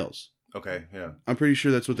and 2 males. Okay, yeah. I'm pretty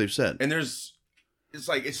sure that's what they've said. And it's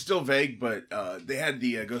still vague, but they had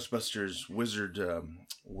the Ghostbusters Wizard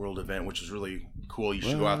World event, which was really cool. You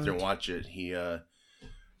should go out there and watch it.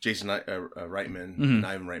 Jason Reitman Mhm. and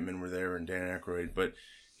Ivan Reitman were there, and Dan Aykroyd. But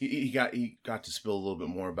he got to spill a little bit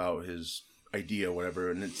more about his idea, whatever.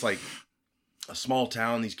 And it's like a small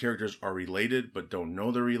town. These characters are related, but don't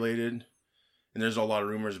know they're related. And there's a lot of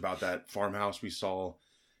rumors about that farmhouse we saw.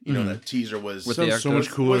 You know, Mhm. that teaser was With sounds the so much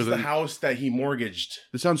Ectos? cooler was the than. house that he mortgaged.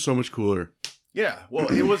 This sounds so much cooler. Yeah, well,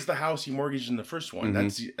 it was the house he mortgaged in the first one.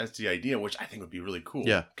 Mhm. That's the idea, which I think would be really cool.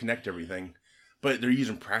 Yeah. Connect everything, but they're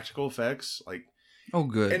using practical effects, like, Oh,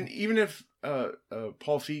 good. and even if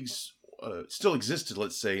Paul Feig's still existed,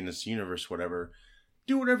 let's say in this universe, whatever,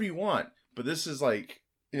 do whatever you want. But this is like,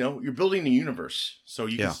 you know, you're building a universe, so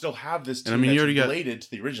you Yeah. can still have this team And I mean, you that's already got- related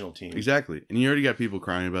to the original team. Exactly, and you already got people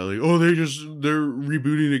crying about like, oh, they're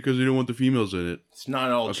rebooting it because they don't want the females in it. It's not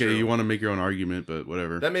all Okay, true. you want to make your own argument, but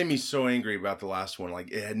whatever. That made me so angry about the last one. Like,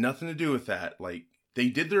 it had nothing to do with that. Like, they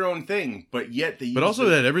did their own thing, but yet they. But used also,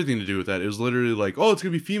 it. it had everything to do with that. It was literally like, oh, it's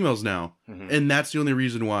gonna be females now, Mhm. and that's the only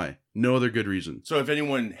reason why. No other good reason. So if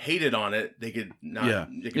anyone hated on it, they could not. Yeah.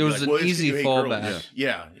 they could It was be like, an well, it's 'cause easy you hate fallback. girls.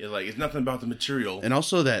 Yeah, it's like it's nothing about the material. And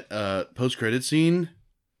also that post-credit scene.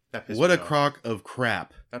 That pissed What me a off. crock of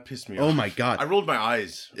crap! That pissed me Oh off. my god! I rolled my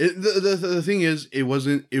eyes. The thing is, it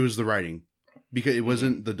wasn't. It was the writing, because it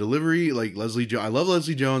wasn't the delivery. Like Leslie Jones, I love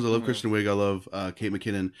Leslie Jones. I love Mhm. Kristen Wiig. I love Kate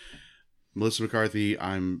McKinnon, Melissa McCarthy.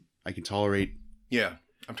 I can tolerate. Yeah,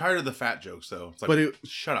 I'm tired of the fat jokes though. It's like, But it.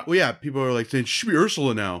 shut up. Well, yeah, people are like saying she should be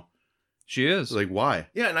Ursula now. She is. It's like, why?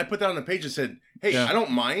 Yeah, and I put that on the page and said, "Hey, Yeah. I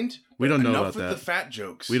don't mind. We but don't know enough about with that. the fat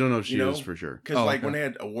jokes. We don't know if she you is for sure. Because Oh, like okay. when they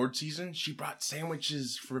had award season, she brought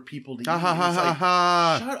sandwiches for people to eat. Ha ha ha It's ha like,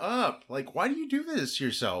 ha! Shut up! Like, why do you do this to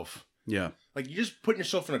yourself? Yeah, Like, you're just putting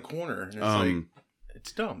yourself in a corner, and it's like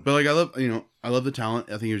it's dumb. but like I love the talent.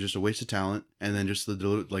 I think it was just a waste of talent, and then just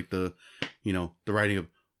the writing of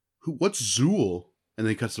what's Zool, and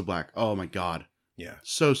then it cuts to black. Oh my god, Yeah.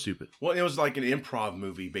 so stupid. Well, it was like an improv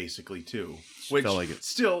movie, basically, too. Which, Felt like it.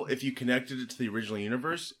 still, if you connected it to the original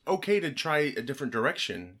universe, okay to try a different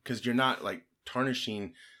direction, because you're not, like,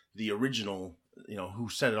 tarnishing the original, who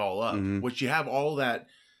set it all up. Mhm. Which you have all that,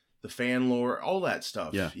 the fan lore, all that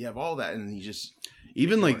stuff. Yeah. You have all that, and you just...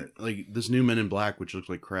 Even ignore it. like this new Men in Black, which looks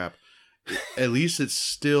like crap. At least it's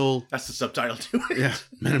still That's the subtitle to it. yeah,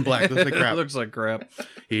 Men in Black looks like It crap. looks like crap.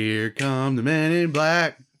 Here come the Men in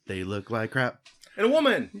Black. They look like crap. And a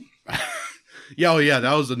woman! Yeah, oh yeah,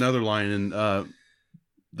 that was another line in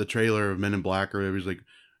the trailer of Men in Black, or whatever. He's like,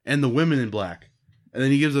 and the women in black, and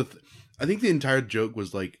then he gives I think the entire joke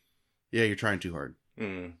was like, yeah, you're trying too hard.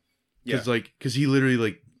 Mm. Yeah. Because he literally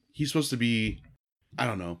like he's supposed to be, I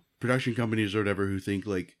don't know, production companies or whatever who think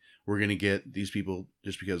like we're gonna get these people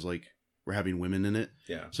just because like we're having women in it.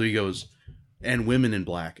 Yeah. So he goes, and women in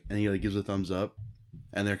black, and he like gives a thumbs up,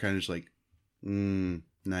 and they're kind of just like,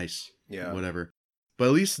 nice, Yeah. whatever. But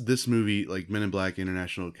at least this movie, like Men in Black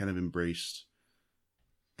International, kind of embraced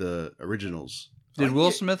the originals. Did Will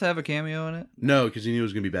Smith have a cameo in it? No, because he knew it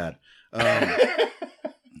was gonna be bad.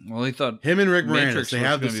 Well, he thought Him and Rick Matrix Moranis, they was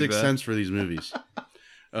have the gonna be sixth bad. sense for these movies.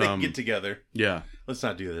 They can get together. Yeah. Let's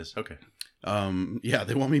not do this. Okay. Yeah,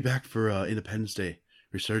 they want me back for Independence Day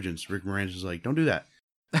Resurgence. Rick Moranis is like, don't do that.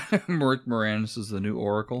 Rick Moranis is the new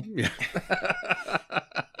Oracle. Yeah.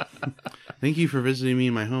 Thank you for visiting me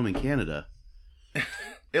in my home in Canada.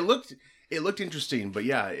 It looked interesting, but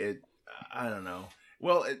yeah, I don't know.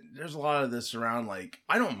 Well, there's a lot of this around, like,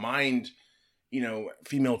 I don't mind,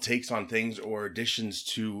 female takes on things or additions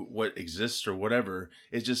to what exists or whatever.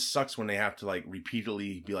 It just sucks when they have to, like,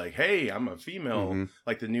 repeatedly be like, hey, I'm a female. Mhm.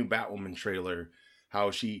 Like the new Batwoman trailer, how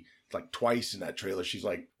she, like, twice in that trailer, she's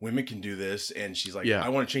like, women can do this. And she's like, Yeah. I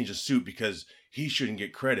want to change the suit because he shouldn't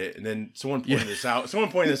get credit. And then someone pointed this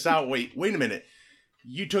out. Wait a minute.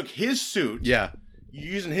 You took his suit. Yeah.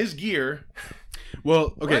 You're using his gear.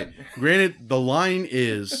 Well, okay. What? Granted, the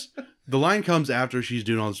line comes after she's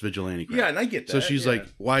doing all this vigilante crap. Yeah, and I get that. So she's yeah. like,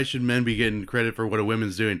 why should men be getting credit for what a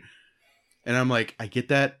woman's doing? And I'm like, I get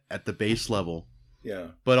that at the base level. yeah.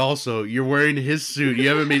 But also, you're wearing his suit. You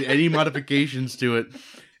haven't made any modifications to it.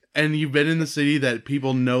 And you've been in the city that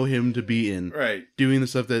people know him to be in. Right, Doing the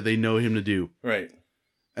stuff that they know him to do. right.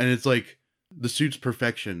 And it's like, the suit's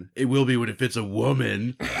perfection. It will be when it fits a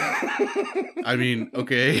woman. I mean,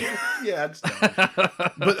 okay. Yeah, it's dumb.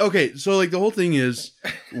 But okay, so like the whole thing is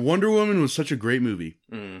Wonder Woman was such a great movie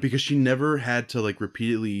Mm. because she never had to like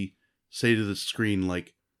repeatedly say to the screen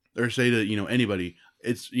like or say to, anybody,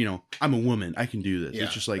 it's, I'm a woman, I can do this. Yeah.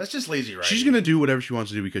 It's just like That's just lazy writing. she's going to do whatever she wants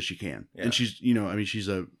to do because she can. Yeah. And she's, she's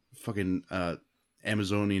a fucking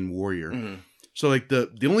Amazonian warrior. Mhm. So like the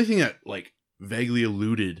only thing that like vaguely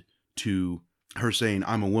alluded to her saying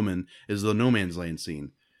I'm a woman is the No Man's Land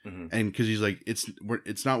scene. And because he's like,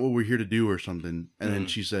 it's not what we're here to do or something. And then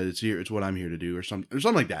she said, it's what I'm here to do or something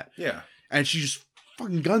like that. Yeah. And she just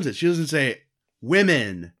fucking guns it. She doesn't say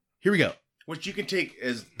women. Here we go. Which you can take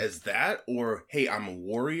as that, or hey, I'm a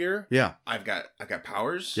warrior. Yeah. I've got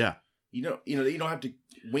powers. Yeah. You don't have to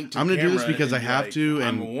wink to I'm gonna do this camera because I and be have like, to,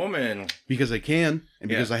 I'm and a woman. because I can, and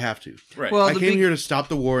because I have to. Right. Well, I came here to stop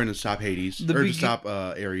the war and to stop Hades, to stop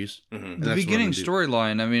Ares. Mm-hmm. The beginning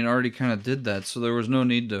storyline, I mean, already kind of did that, so there was no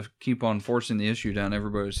need to keep on forcing the issue down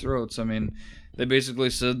everybody's throats. I mean, they basically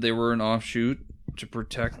said they were an offshoot to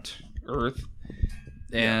protect Earth,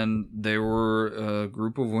 and they were a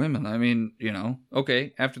group of women. I mean,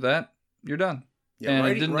 okay, after that, you're done. Yeah, and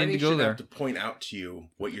writing, it didn't writing need to go should there. have to point out to you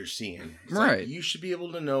what you're seeing. It's Right. Like, you should be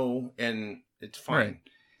able to know, and it's fine. Right.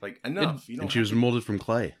 Like, enough. You don't And she have was to- molded from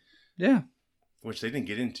clay. Yeah. Which they didn't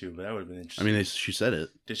get into, but that would have been I interesting. mean, she said it.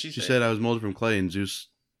 Did she She say said it? I was molded from clay, and Zeus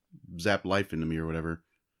zapped life into me or whatever,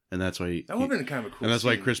 and that's why. That would have been kind of a cool and that's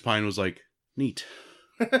why scene. Chris Pine was like, neat.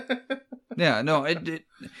 Yeah, no, it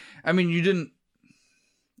I mean, you didn't.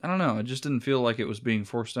 I don't know. It just didn't feel like it was being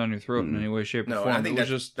forced down your throat in any way, shape, or No, form. I think it was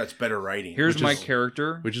that's just that's better writing. here's Which my is-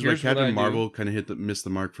 character, Which is here's like what I Captain do. Marvel kind of missed the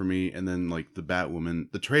mark for me, and then like the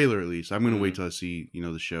Batwoman, the trailer at least. I'm gonna wait till I see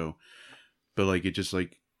the show, but like it just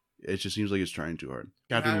seems like it's trying too hard.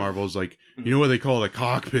 Captain Marvel's like, you know what they call it, a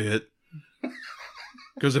cockpit,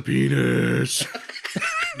 because of penis,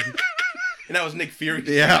 And that was Nick Fury.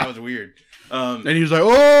 Yeah. That was weird. and he was like,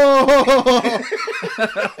 oh,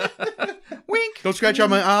 Wink. don't scratch out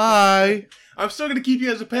my eye. I'm still going to keep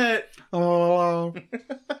you as a pet. Oh,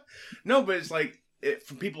 No, but it's like,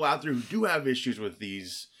 for people out there who do have issues with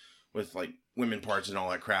like women parts and all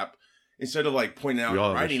that crap, instead of like pointing out we all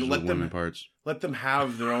and have writing, issues let with women them parts.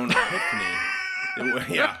 have their own epiphany.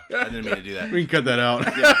 Yeah, I didn't mean to do that. We can cut that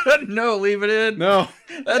out. No, leave it in. No.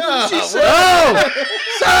 That's what she Yeah, said. Oh!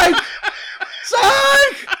 Psych!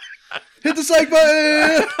 Psych! Hit the psych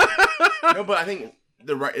button! No, but I think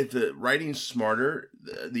if the writing's smarter,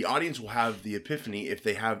 the audience will have the epiphany if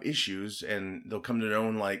they have issues, and they'll come to their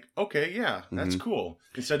own like, okay, yeah, that's cool.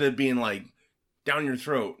 Instead of being like down your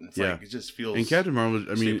throat, it's like it just feels. And Captain Marvel,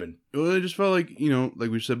 I mean, stupid. it just felt like, like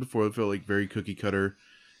we've said before, it felt like very cookie cutter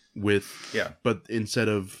with, but instead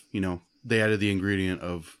of, they added the ingredient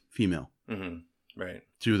of female right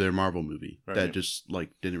to their Marvel movie. Right. That just, like,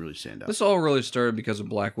 didn't really stand out. This all really started because of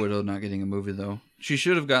Black Widow not getting a movie, though. She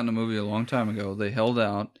should have gotten a movie a long time ago. They held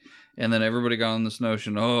out, and then everybody got on this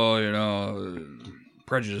notion,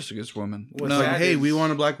 prejudice against women. Well, It's no, like, that hey, is- we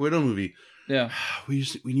want a Black Widow movie. Yeah. We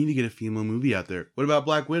need to get a female movie out there. What about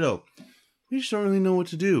Black Widow? We just don't really know what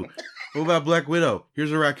to do. What about Black Widow?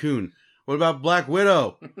 Here's a raccoon. What about Black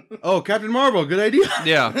Widow? Oh, Captain Marvel, good idea.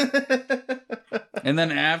 Yeah. And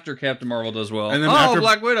then after Captain Marvel does well, And then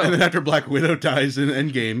Black Widow. And then after Black Widow dies in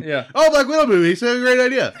Endgame, Yeah. oh, Black Widow movie, it's a great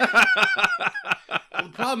idea. Well, the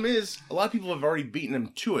problem is, a lot of people have already beaten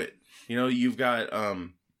them to it. You've got what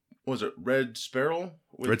was it, Red Sparrow?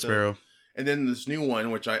 Red Sparrow. And then this new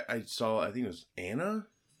one, which I saw, I think it was Anna.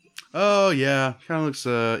 Oh yeah, kind of looks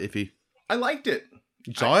iffy. I liked it.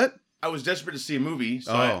 You saw it? I was desperate to see a movie,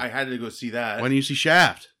 so Oh. I had to go see that. Why didn't you see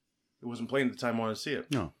Shaft? It wasn't playing at the time I wanted to see it.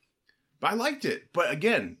 No. But I liked it. But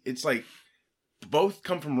again, it's like both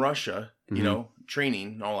come from Russia,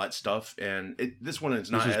 training and all that stuff. And this one is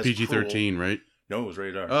not This as was PG-13, cruel. right? No, it was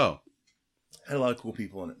rated R. Oh, Had a lot of cool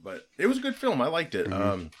people in it, but it was a good film. I liked it.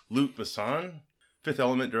 Luc Besson, Fifth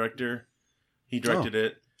Element director, he directed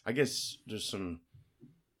it. I guess there's some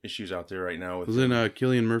issues out there right now with was it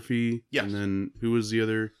Cillian Murphy? Yes. And then who was the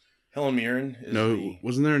other? Helen Mirren. Is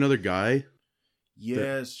Wasn't there another guy?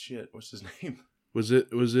 Yes, shit. What's his name? Was it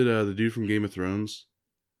the dude from Game of Thrones?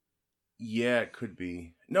 Yeah, it could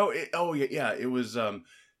be. No, yeah. It was.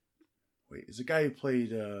 Wait, is the guy who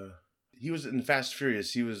played? He was in Fast and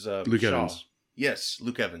Furious. He was Luke Shaw. Evans. Yes,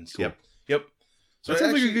 Luke Evans. Cool. Yep. So that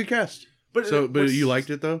sounds like a good cast. But But you liked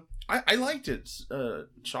it though? I liked it.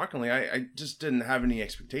 Shockingly, I just didn't have any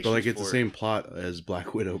expectations. But like it's for the it. same plot as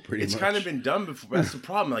Black Widow, pretty It's much. kind of been done before. That's the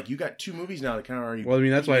problem. Like you got two movies now that kind of already. Well, I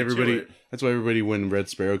mean, that's why get to everybody. it. That's why everybody, when Red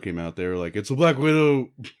Sparrow came out, they were like, "It's a Black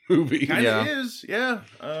Widow movie." Kind Yeah. of is, yeah.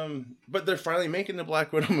 But they're finally making the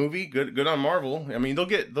Black Widow movie. Good on Marvel. I mean, they'll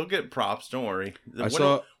get props. Don't worry.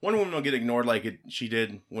 Wonder Woman will get ignored like she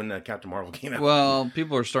did when Captain Marvel came out. Well,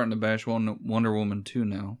 people are starting to bash Wonder Woman 2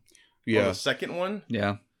 now. Yeah, the second one.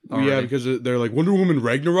 Yeah. yeah, Already. because they're like Wonder Woman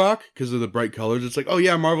Ragnarok because of the bright colors. It's like, oh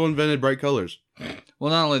yeah, Marvel invented bright colors. Well,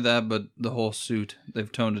 not only that, but the whole suit.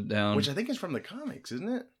 They've toned it down. Which I think is from the comics, isn't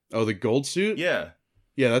it? Oh, the gold suit. Yeah.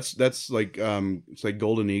 Yeah, that's like it's like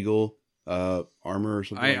Golden Eagle armor or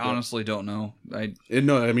something. I like that. honestly don't know.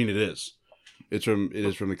 No, I mean it is. It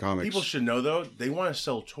is from the comics. People should know though. They want to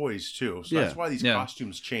sell toys too, so that's why these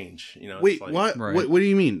costumes change. You know. Wait, it's like, what? Right. What do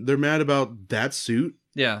you mean? They're mad about that suit?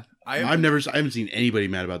 Yeah. I haven't seen anybody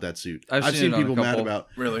mad about that suit. I've seen it on people a mad couple. about.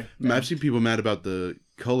 Really? I've seen people mad about the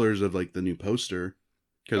colors of like the new poster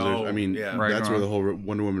because that's Ragnarok. where the whole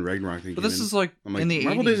Wonder Woman Ragnarok thing. But this is like, I'm like, in the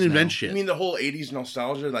Marvel 80s didn't invent now. shit. You mean the whole '80s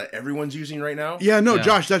nostalgia that everyone's using right now? Yeah, no, Yeah.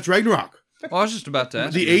 Josh, that's Ragnarok. Well, I was just about to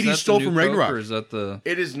ask. The you, is 80s that stole new from Coke, Ragnarok. Or is that the?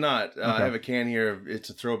 It is not. I Okay. have a can here. It's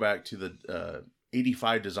a throwback to the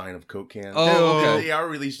 '85 design of Coke cans. Oh, okay. They are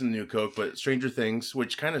releasing the new Coke, but Stranger Things,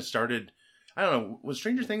 which kind of started. I don't know. Was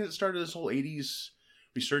Stranger Things that started this whole '80s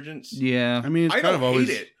resurgence? Yeah. I mean, it's I kind don't of always.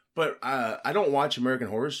 hate it, but I don't watch American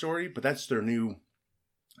Horror Story. But that's their new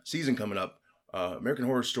season coming up. American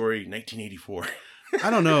Horror Story 1984. I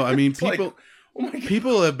don't know. I mean, It's like, people oh my God.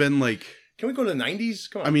 people have been like. Can we go to the 90s?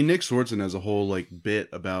 Come on. I mean, Nick Swartzen has a whole like bit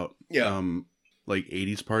about Yeah. like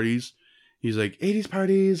 80s parties. He's like 80s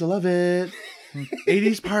parties, I love it.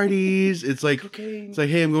 80s parties. It's like cocaine. it's like,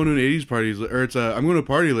 hey, I'm going to an 80s party, or it's I'm going to a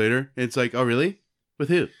party later. It's like, oh really? With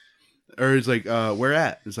who? Or it's like, where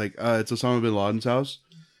at? It's like, it's Osama bin Laden's house.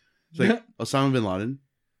 It's like Osama bin Laden,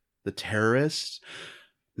 the terrorist.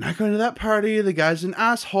 Not going to that party. The guy's an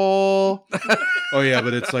asshole. Oh yeah,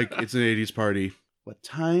 but it's like it's an 80s party. What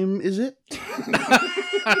time is it?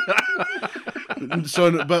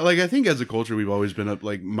 So, but like I think as a culture, we've always been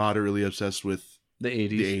like moderately obsessed with the 80s.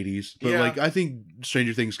 the 80s. But Yeah. like I think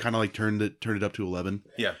Stranger Things kind of like turned it up to 11.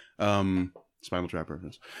 Yeah. Spinal Trap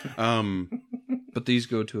reference. But these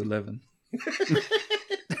go to 11.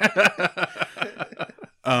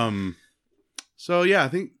 So yeah, I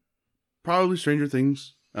think probably Stranger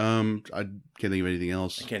Things. I can't think of anything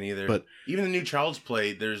else. I can't either. But even the new Child's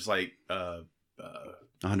Play, there's like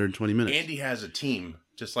 120 minutes. Andy has a team,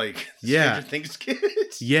 just like Yeah. Stranger Things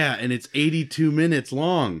kids. Yeah, and it's 82 minutes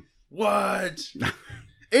long. What?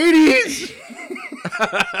 80s.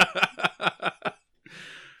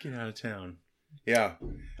 Get out of town. Yeah.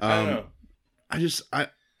 I don't know. I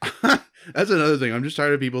that's another thing. I'm just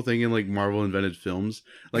tired of people thinking like Marvel invented films.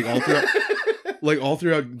 Like all throughout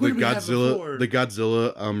What the did we have before?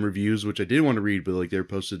 Godzilla reviews, which I didn't want to read, but like they were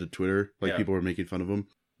posted to Twitter. Like Yeah. people were making fun of them.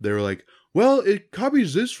 They were like, well, it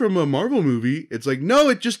copies this from a Marvel movie. It's like, no,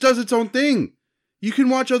 it just does its own thing. You can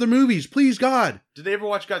watch other movies, please God. Did they ever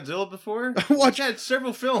watch Godzilla before? Watch- It had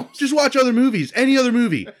several films. Just watch other movies. Any other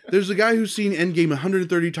movie. There's a guy who's seen Endgame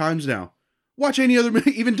 130 times now. Watch any other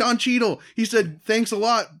movie. Even Don Cheadle. He said, thanks a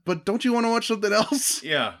lot, but don't you want to watch something else?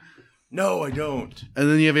 Yeah. No, I don't. And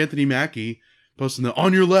then you have Anthony Mackie posting the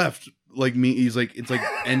on your left. Like me, he's like, it's like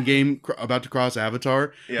Endgame about to cross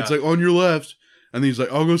Avatar. Yeah. It's like on your left. And he's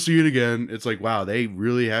like, I'll go see it again. It's like, wow, they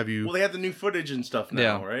really have you. Well, they have the new footage and stuff now,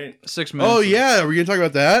 Yeah. right? 6 minutes. Oh yeah, we're gonna talk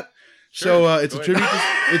about that. Sure, So it's go a tribute.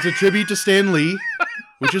 It's a tribute to Stan Lee,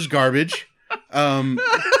 which is garbage.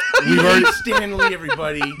 We've already, Stan Lee,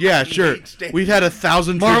 everybody. yeah, We sure. hate Stan- We've had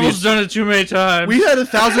 1,000 Marvel's tributes. done it too many times. We've had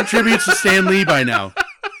 1,000 tributes to Stan Lee by now.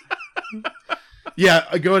 Yeah,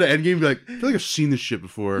 I go to Endgame and be like, I feel like I've seen this shit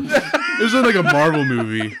before. This is like a Marvel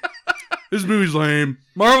movie. This movie's lame.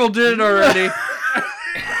 Marvel did it already.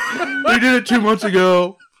 They did it 2 months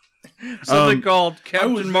ago. Something called I was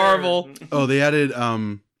Captain there. Marvel. Oh, they added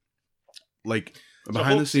like It's a behind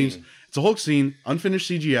Hulk the scenes. scene. It's a Hulk scene, unfinished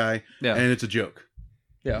CGI, Yeah. and it's a joke.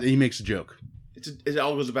 Yeah. He makes a joke. It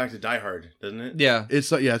all goes back to Die Hard, doesn't it? Yeah.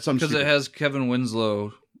 It's it's something Because it stupid. has Kevin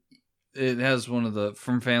Winslow. It has one of the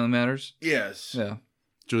from Family Matters. Yes. Yeah.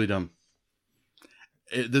 It's really dumb.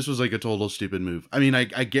 This was like a total stupid move. I mean, I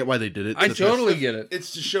get why they did it. I To totally get it.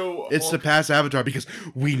 It's to show. It's to Hulk- pass Avatar because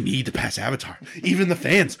we need to pass Avatar. Even the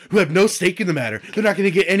fans who have no stake in the matter, they're not going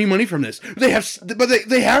to get any money from this. They have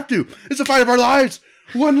to. It's the fight of our lives.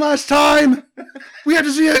 One last time, we have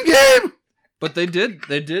to see Endgame. But they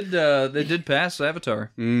did pass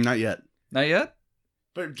Avatar. Not yet. Not yet?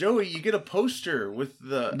 But Joey, you get a poster with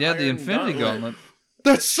the Yeah, the Iron Infinity Gauntlet.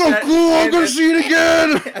 That's so That- cool. I'm and- going to see it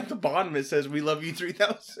again. At the bottom it says, "We love you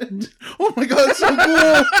 3000." Oh my god, that's so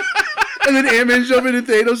cool. And then Ant-Man jumping in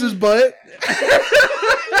Thanos' butt.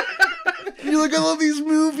 You're like, I love these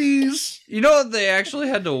movies. You know what? They actually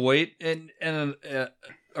had to wait, and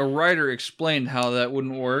a writer explained how that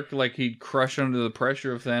wouldn't work. Like he'd crush under the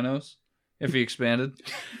pressure of Thanos if he expanded.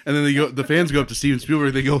 And then the fans go up to Steven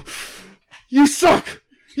Spielberg. They go, "You suck.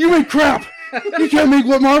 You make crap. You can't make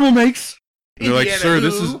what Marvel makes." And they're like,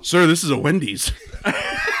 Indiana "Sir, this is a Wendy's."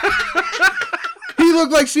 He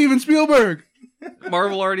looked like Steven Spielberg.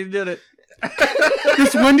 Marvel already did it.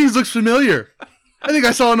 This Wendy's looks familiar. I think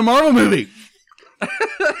I saw it in a Marvel movie.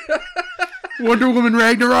 Wonder Woman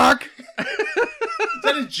Ragnarok. Is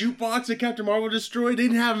that a jukebox that Captain Marvel destroyed? They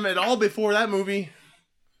didn't have him at all before that movie.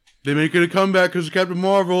 They make it a comeback because of Captain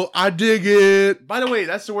Marvel. I dig it. By the way,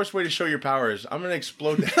 that's the worst way to show your powers. I'm going to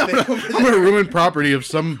explode that thing over I'm there. going to ruin property of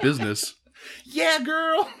some business. Yeah,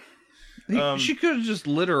 girl. She could have just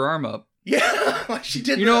lit her arm up. Yeah, like she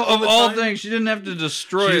did. You know, that all of the all time. things, she didn't have to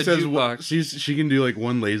destroy She a says jukebox. she can do like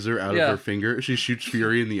one laser out Yeah. of her finger. She shoots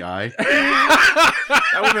Fury in the eye.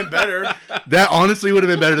 That would have been better. That honestly would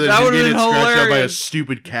have been better than That him would've getting been scratched out by a hilarious.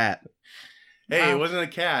 stupid cat. Hey, it wasn't a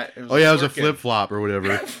cat. It was Oh yeah, it was a orchid. flip flop or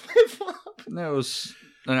whatever. That was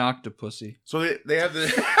an octopussy. So they have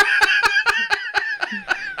the.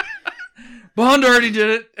 Bond already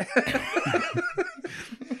did it.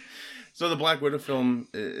 So the Black Widow film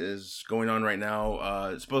is going on right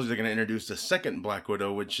now. Supposedly they're going to introduce the second Black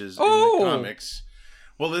Widow, which is in the comics.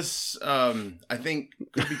 Well, this I think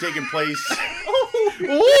could be taking place.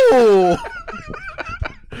 Oh,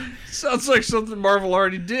 Sounds like something Marvel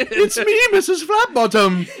already did. it's me, Mrs.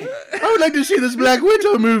 Flatbottom. I would like to see this Black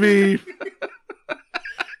Widow movie.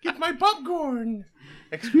 Get my popcorn.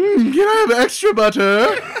 Can I have extra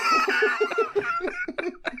butter?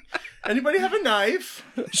 Anybody have a knife?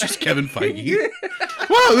 It's just Kevin Feige.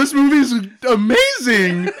 Wow, this movie is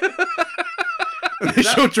amazing. They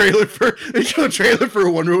show a trailer for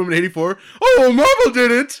Wonder Woman 84. Oh, Marvel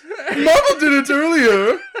did it. Marvel did it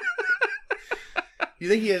earlier. You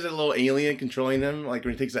think he has a little alien controlling him, like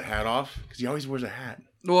when he takes the hat off? Because he always wears a hat.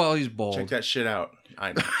 Well, he's bald. Check that shit out.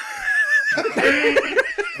 I know.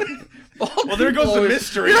 Bald Well, there people goes the always-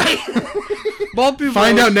 mystery. Bald people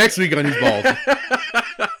Find always, out next week on He's Bald.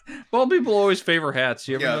 Bald people always favor hats.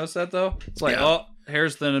 You ever Yeah. notice that though? It's like, Yeah. oh,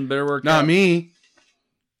 hair's thin and better work. Not out. me.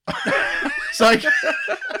 Psych.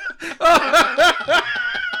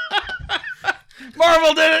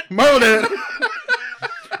 Marvel did it. Marvel did it.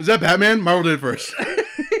 Is that Batman? Marvel did it first.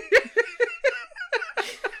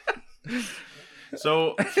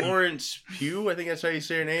 So Florence Pugh, I think that's how you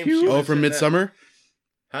say her name. Oh, She was from in that- Midsummer?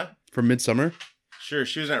 Huh? From Midsummer? Sure,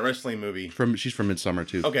 she was in that wrestling movie. She's from Midsummer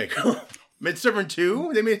too. Okay, cool. Midsummer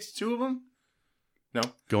 2? They made two of them? No?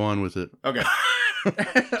 Go on with it. Okay.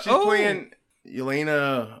 She's Oh. playing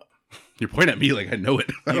Yelena. You're pointing at me like I know it.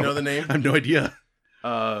 You know the name? I have no idea.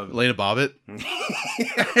 Uh, Elena Bobbitt.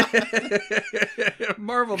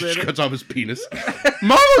 Marvel did She it. cuts off his penis.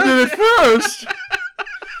 Marvel did it first.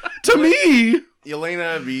 To me.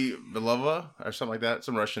 Yelena Belova or something like that,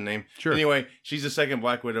 some Russian name. Sure. Anyway, she's the second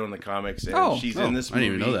Black Widow in the comics, and Oh. she's Oh, in this I movie.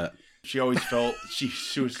 didn't even know that. She always felt she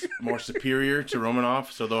was more superior to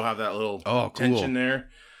Romanoff, so they'll have that little Oh, cool. tension there.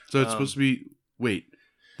 So it's supposed to be. Wait,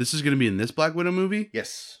 this is going to be in this Black Widow movie?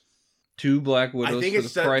 Yes, 2 Black Widows I think for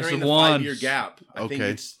it's the price during of the one. 5-year gap. I think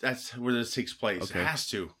Okay. that's where this takes place. Okay. It has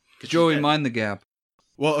to. 'Cause she's Joey, dead. mind the gap.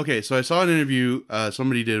 Well, okay, so I saw an interview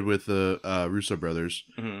somebody did with the Russo brothers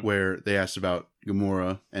Mhm. where they asked about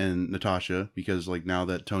Gamora and Natasha because, like, now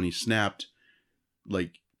that Tony snapped,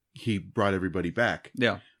 like, he brought everybody back.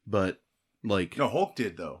 Yeah. But, like, No, Hulk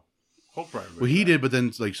did though. Hulk brought well, he everybody back. did, but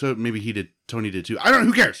then, like, so maybe Tony did too. I don't know,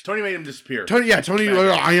 who cares? Tony made him disappear. Tony, Back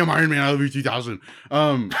I am Iron Man, I love you 3000.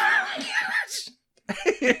 That's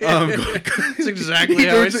exactly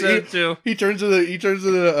how I said it too. He turns to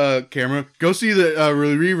the camera. Go see the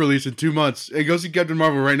re-release in 2 months, and go see Captain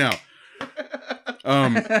Marvel right now.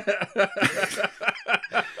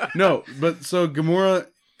 No, but so Gamora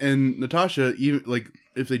and Natasha, even like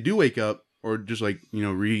if they do wake up or just like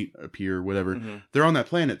reappear, whatever, Mhm. they're on that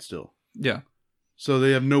planet still, Yeah. so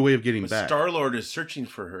they have no way of getting But back. Star-Lord is searching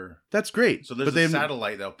for her. That's great. So there's but they a have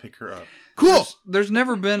satellite that'll pick her up. cool. There's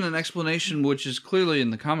never been an explanation, which is clearly in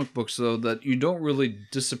the comic books, though, that you don't really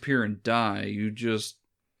disappear and die. You just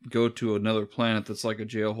go to another planet that's like a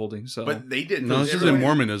jail holding cell. But they didn't. No, this isn't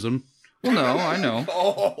Mormonism. well, no, I know.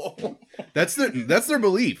 Oh, That's their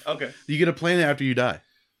belief. okay. You get a planet after you die.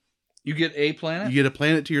 You get a planet? You get a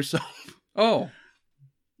planet to yourself. Oh.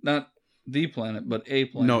 Not the planet, but a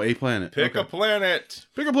planet. No, a planet. Pick a planet.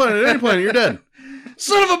 Pick a planet. Any planet. You're dead.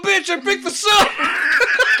 Son of a bitch, I picked the sun!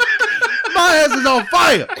 My ass is on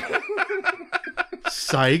fire.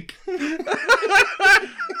 Psych.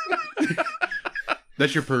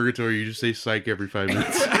 That's your purgatory. You just say psych every 5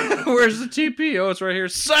 minutes. Where's the TP? Oh, it's right here.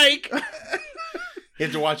 Psych! You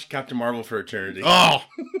have to watch Captain Marvel for eternity. Oh,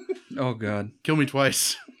 Oh, God. kill me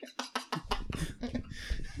twice.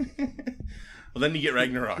 Well, then you get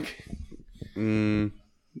Ragnarok.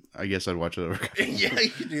 I guess I'd watch it over. Yeah, you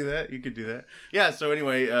could do that. You could do that. Yeah. So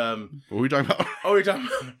anyway, What were we talking about? we're talking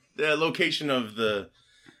about the location of the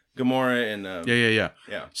Gamora and Yeah.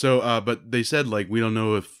 yeah. So, but they said like we don't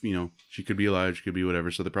know if she could be alive, she could be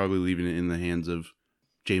whatever. So they're probably leaving it in the hands of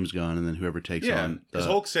James Gunn, and then whoever takes Yeah, on. because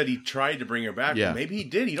Hulk said he tried to bring her back. Yeah. But maybe he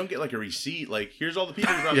did. You don't get like a receipt. Like, here's all the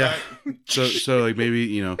people he brought Yeah. back. So like maybe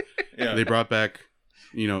Yeah. they brought back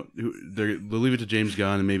they'll leave it to James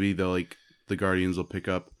Gunn, and maybe they'll like the Guardians will pick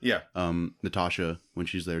up Yeah. Natasha when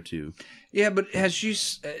she's there too. Yeah, but is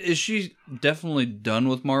she definitely done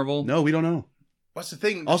with Marvel? No, we don't know. What's the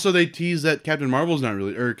thing? Also, they tease that Captain America's not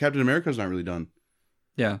really done.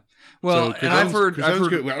 Yeah. Well, So and I've heard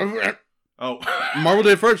Oh. Marvel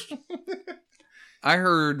did it first. I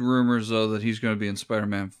heard rumors though that he's going to be in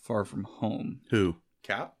Spider-Man: Far From Home. Who?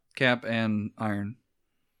 Cap? Cap and Iron.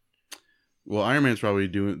 Well, Iron Man's probably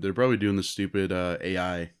doing the stupid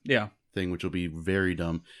AI Yeah. thing, which will be very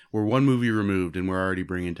dumb. We're one movie removed, and we're already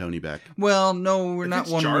bringing Tony back. Well, no, we're If not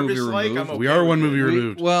it's one Jarvis movie like, removed. I'm We okay are with one it. movie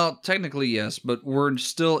removed. Well, technically yes, but we're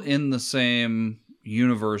still in the same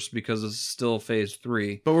universe because it's still Phase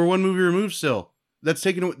 3. But we're one movie removed still. That's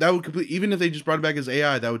taken. That would complete. Even if they just brought it back as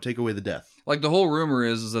AI, that would take away the death. Like the whole rumor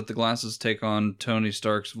is that the glasses take on Tony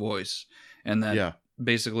Stark's voice, and that Yeah.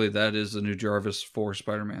 basically that is the new Jarvis for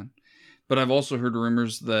Spider-Man. But I've also heard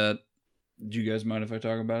rumors that. Do you guys mind if I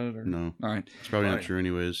talk about it? Or? No, All right. it's probably not Fine. true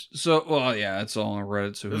anyways. So, well, yeah, it's all on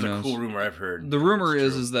Reddit, so There's who a knows? cool rumor I've heard. The rumor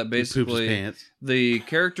It's is true. that He poops his basically pants. the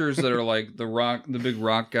characters that are like the big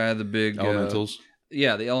rock guy, the big Elementals.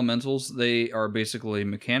 yeah, the elementals, they are basically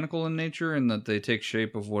mechanical in nature and that they take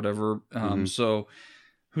shape of whatever. Mhm. So,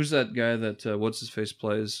 who's that guy that what's his face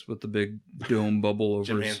plays with the big dome bubble over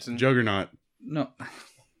Jim his? Hansen. Juggernaut. No,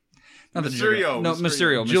 not the Mysterio, Juggernaut. No,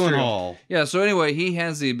 Mysterio. Gyllenhaal. Yeah. So anyway, he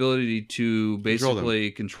has the ability to Control them.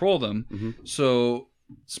 basically control them. Mhm. So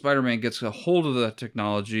Spider-Man gets a hold of that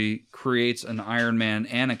technology, creates an Iron Man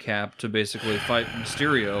and a Cap to basically fight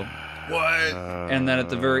Mysterio. What? And then at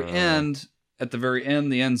the very end,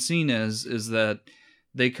 the end scene is that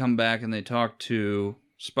they come back and they talk to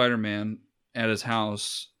Spider-Man at his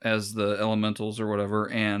house as the elementals or whatever,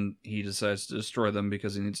 and he decides to destroy them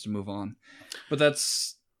because he needs to move on. But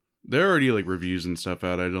that's There are already like reviews and stuff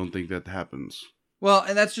out. I don't think that happens. well,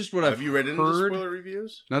 and that's just what Have I've you read into the heard. spoiler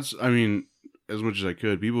reviews? That's. I mean, as much as I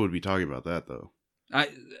could, people would be talking about that though.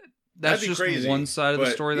 That's That'd be just crazy, one side of the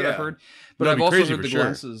but, story that yeah. I've heard. But That'd I've be also crazy heard for the sure.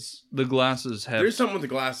 glasses. The glasses have. There's something with the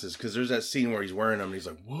glasses because there's that scene where he's wearing them and he's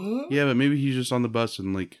like, "What?" Yeah, but maybe he's just on the bus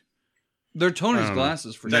and like They're I Tony's don't know.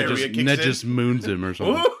 glasses for Diarrhea sure. kicks Ned in. just moons him or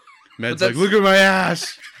something. Woo! Med's But like, that's- look at my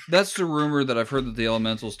ass. That's the rumor that I've heard that the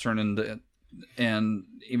elementals turn into, and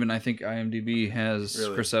even I think IMDb has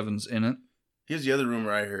Really? Chris Evans in it. Here's the other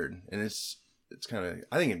rumor I heard, and it's kind of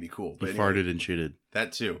I think it'd be cool. He But anyway, farted and shitted.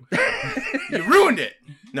 that too. You ruined it.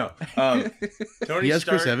 No, Tony He has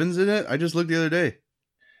Stark. Chris Evans in it. I just looked the other day.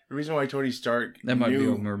 The reason why Tony Stark That might be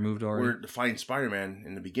knew removed already. where to find Spider-Man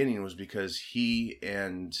in the beginning was because he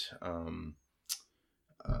and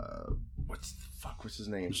what's his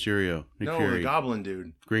name? Mysterio, Nick No, Fury, the Goblin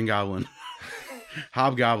dude. Green Goblin,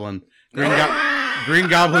 Hobgoblin, Green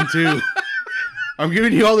Goblin 2. I'm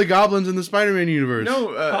giving you all the goblins in the Spider-Man universe.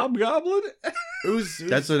 No, Hobgoblin? who's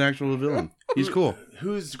That's an actual villain. He's cool.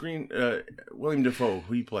 Who's Green? William Dafoe.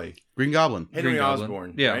 Who you play? Green Goblin. Henry Green Goblin.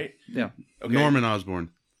 Osborn. Yeah. Right? Yeah. Okay. Norman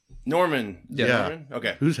Osborn. Norman. Is it Yeah. Norman?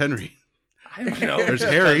 Okay. Who's Henry? I don't know. There's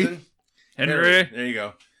Harry. Cousin. Henry. There you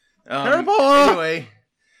go. Harry Potter. Anyway,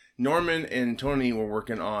 Norman and Tony were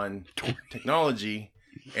working on technology,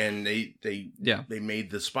 and they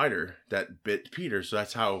made the spider that bit Peter. So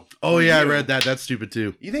that's how. Oh yeah, I knew. read that. That's stupid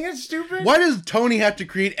too. You think that's stupid? Why does Tony have to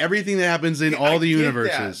create everything that happens in all I the get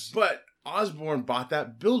universes? that, but Osborn bought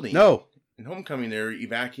that building. No. In Homecoming, they're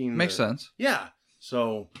evacuating. Makes sense. Yeah.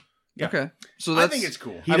 So yeah. Okay. So I that's, think it's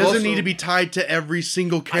cool. He I've doesn't also- need to be tied to every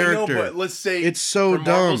single character. I know, but let's say It's so for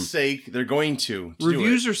dumb. Marvel's sake, they're going to do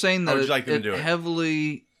reviews it. are saying How that would you like them to do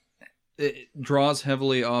it? it draws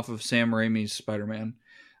heavily off of Sam Raimi's Spider-Man.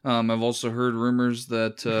 I've also heard rumors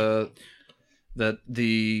that that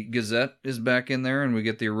the Gazette is back in there, and we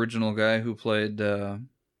get the original guy who played. Oh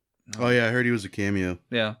yeah, I heard he was a cameo.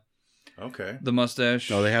 Yeah, Okay. the mustache.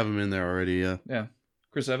 No, they have him in there already. Yeah. Yeah,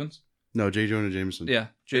 Chris Evans. No, J. Jonah Jameson. Yeah,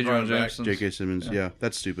 J. They brought Jonah him back. Jameson. J.K. Simmons. Yeah. Yeah,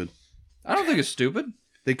 that's stupid. I don't think it's stupid.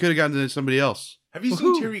 They could have gotten to somebody else. Have you Woohoo.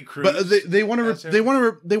 seen Terry Crews? But they want as to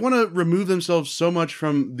him? they want to remove themselves so much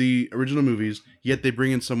from the original movies, yet they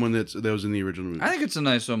bring in someone that was in the original movies. I think it's a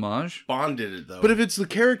nice homage. Bond did it though. But if it's the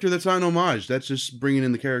character, that's not an homage. That's just bringing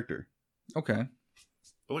in the character. Okay.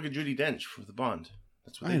 But look at Judi Dench for the Bond.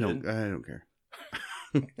 That's what they I don't did. care.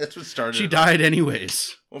 That's what started. She it. died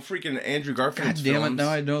anyways. Well, freaking Andrew Garfield's God damn it! films. Now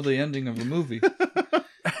I know the ending of the movie.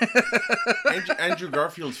 Andrew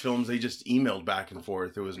Garfield's films, they just emailed back and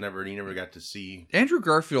forth. It was never, he never got to see. Andrew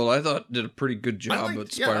Garfield, I thought, did a pretty good job I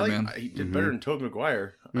at Spider-Man. he did better than Tobey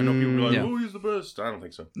Maguire. I know people are like, Yeah. "Oh, he's the best." I don't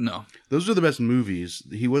think so. No. Those are the best movies.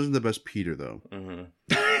 He wasn't the best Peter though.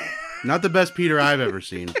 Mm-hmm. Not the best Peter I've ever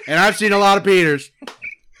seen. And I've seen a lot of Peters.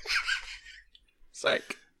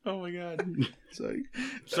 Psych. Oh my god. Psych.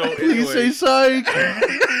 So Please say anyway, psych.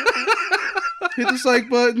 Hit the psych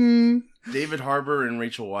button. David Harbour and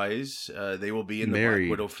Rachel Weisz, they will be in the Married.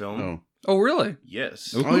 Black Widow film. Oh. Oh, really?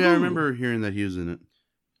 Yes. Ooh. Oh yeah, I remember hearing that he was in it.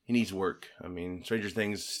 He needs work. I mean, Stranger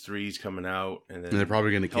Things 3's coming out, and then And they're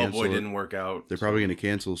probably going to cancel Hellboy it. didn't work out. They're probably going to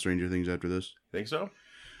cancel Stranger Things after this. Think so?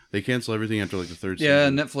 They cancel everything after like the third Yeah,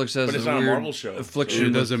 season. Netflix has But it's a not a weird Marvel show. affliction. It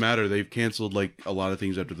with- doesn't matter. They've canceled like a lot of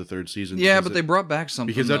things after the third season. Yeah, because but they brought back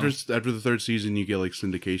something. because though. after the third season you get like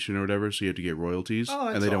syndication or whatever, so you have to get royalties, Oh,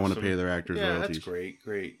 that's and they don't want to awesome. pay their actors Yeah, royalties. that's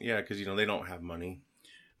great. Yeah, because they don't have money.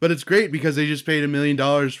 But it's great because they just paid $1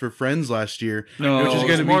 million for Friends last year. no, which is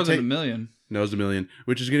it's gonna be more than ta- $1 million. No, it's $1 million,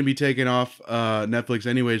 which is going to be taken off Netflix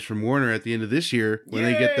anyways from Warner at the end of this year when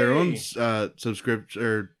they get their own Yay! subscription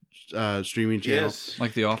or streaming channel. Yes.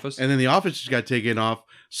 Like The Office. And then The Office just got taken off.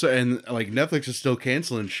 So and like Netflix is still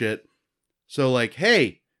canceling shit. So like,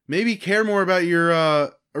 hey, maybe care more about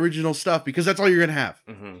your original stuff because that's all you're gonna have.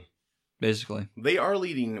 Mm-hmm. Basically. They are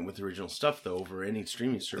leading with original stuff, though, over any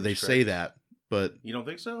streaming service. They correct? say that, but You don't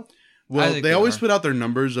think so? I well, think they they always are. put out their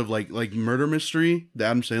numbers of like Murder Mystery, the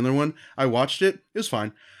Adam Sandler one. I watched it. It was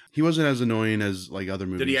fine. He wasn't as annoying as like other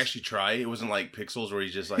movies. Did he actually try? It wasn't like Pixels where he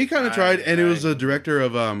just like... He kind of tried, and it was a the director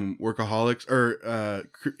of Workaholics, or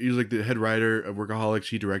he was like the head writer of Workaholics.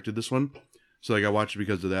 He directed this one, so like I watched it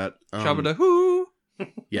because of that. Shabba-da-hoo!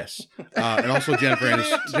 Yes, and also Jennifer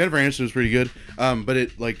Aniston. Jennifer Aniston was pretty good, but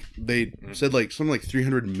it like they said like something like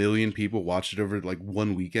 300 million people watched it over like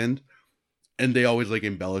one weekend, and they always like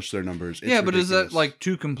embellish their numbers. It's Yeah, but is that ridiculous. like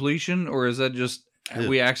to completion, or is that just Yeah.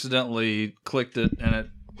 we accidentally clicked it and it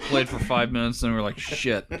played for 5 minutes and we were like,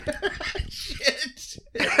 shit. Shit!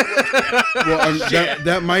 well,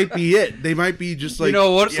 that might be it. They might be just like you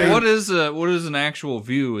know what? yeah. What is an actual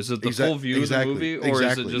view? Is it the Exact- full view exactly, of the movie, or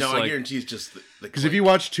exactly. is it just No, I like guarantee it's just the because if you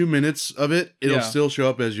watch 2 minutes of it, it'll Yeah. still show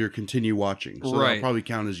up as your continue watching. So Right. that'll probably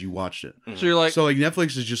count as you watched it. so you're like So like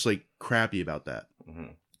Netflix is just like crappy about that.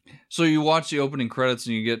 Mhm. so you watch the opening credits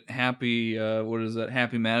and you get Happy what is that?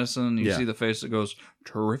 Happy Madison. And you Yeah. see the face that goes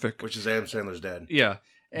terrific. Which is Adam Sandler's dad. Yeah,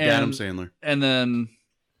 Adam and Sandler.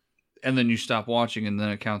 and then you stop watching and then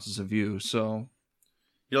it counts as a view. So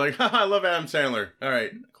You're like, haha, I love Adam Sandler. All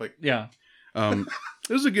right, click. yeah, It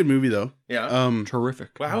was a good movie though. Yeah.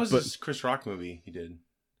 terrific. Well, how was but- this Chris Rock movie he did?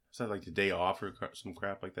 Is that like the day off or some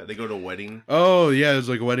crap like that? They go to a wedding. Oh yeah, it was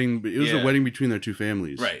like a wedding. It was Yeah. a wedding between their two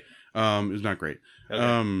families. Right. It was not great.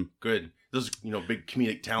 Okay. Good. Those big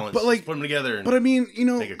comedic talents. But, like- Just put them together. And But I mean,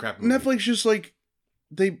 make a crap movie. Netflix just like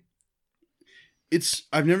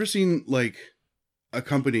I've never seen like a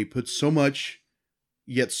company put so much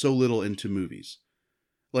yet so little into movies.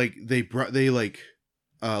 Like they like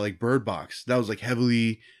Bird Box. That was like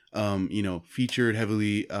heavily featured,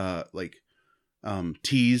 heavily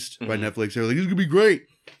teased by Mhm. Netflix. They were like, "This is gonna be great,"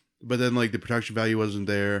 but then like the production value wasn't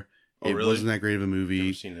there. Oh, It really? wasn't that great of a movie.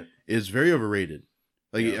 Never seen it. It's very overrated.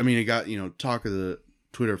 Like Yeah. I mean, it got talk of the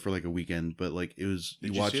Twitter for like a weekend, but like it was Did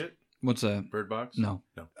you you watch see it? What's that? Bird Box? No.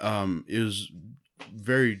 it was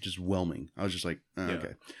very just whelming. I was just like, Yeah.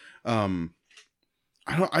 okay.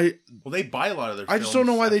 I Well, they buy a lot of their. I just don't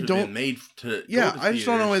know why they after being don't- made to. yeah, go to I just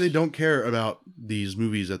don't know why they theaters. don't care about these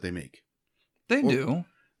movies that they make. They Or- do.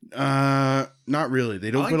 Not really. They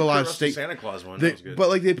I don't like put a the lot Kurt of Russell stake. Santa Claus one. They, That was good. but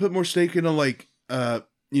like they put more stake into like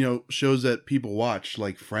shows that people watch,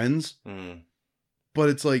 like Friends. Mm. But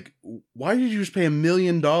it's like, why did you just pay $1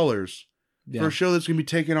 million for Yeah. a show that's gonna be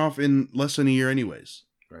taken off in less than a year, anyways?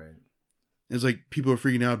 Right. It's like people are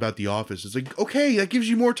freaking out about The Office. It's like, okay, that gives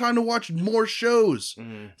you more time to watch more shows.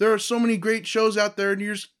 Mhm. There are so many great shows out there, and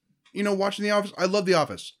you're just, watching The Office. I love The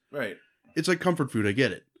Office. Right. It's like comfort food. I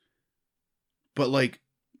get it. But like,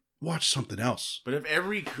 watch something else. But if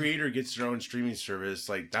every creator gets their own streaming service,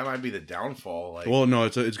 like that might be the downfall. Like, Well, no,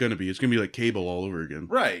 it's gonna be like cable all over again.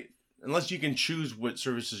 right. Unless you can choose what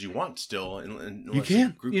services you want still. Unless You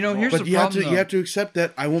can. group You know, them here's all. But the you have problem, to you have to accept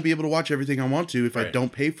that I won't be able to watch everything I want to if I Right.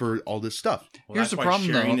 don't pay for all this stuff. Well, here's that's the why problem,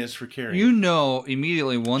 sharing though. is for caring. You know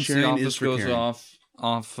immediately once Sharing The is Office for goes caring. off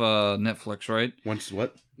Netflix, right? Once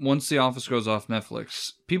what? Once The Office goes off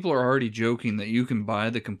Netflix, people are already joking that you can buy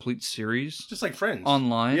the complete series just like Friends.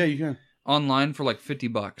 online. Yeah, you can. Online for like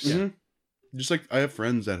 $50. Mhm. Just like I have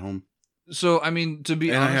friends at home, So I mean, to be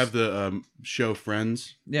and honest, I have the show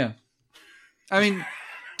Friends. yeah. I mean,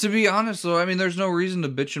 to be honest though, I mean, there's no reason to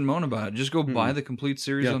bitch and moan about it. Just go buy the complete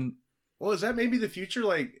series Yeah. on. Well, is that maybe the future?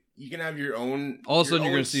 Like you can have your own. All of a sudden,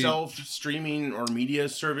 your you're own gonna see self-streaming or media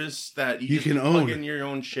service that you You can can plug own. in your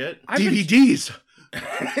own shit. DVDs.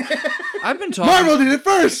 I've been talking. Marvel did it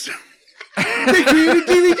first. They created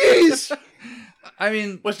DVDs. I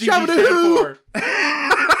mean, What's DVD stand for?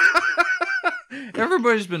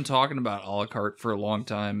 everybody's been talking about a la carte for a long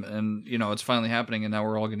time, and it's finally happening, and now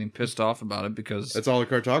we're all getting pissed off about it because That's all the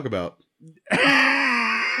car talk about.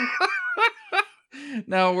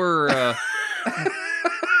 now we're.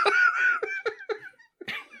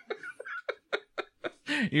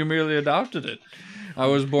 You merely adopted it. I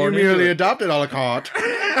was born You into merely it. adopted a la carte.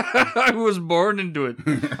 I was born into it.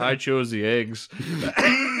 I chose the eggs.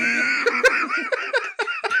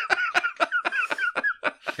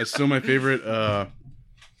 That's still my favorite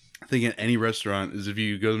thing at any restaurant is if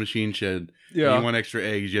you go to the machine shed and you want extra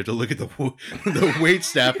eggs, you have to look at the wait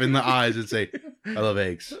staff in the eyes and say, I love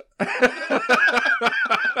eggs.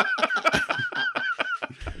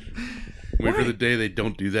 Wait for the day they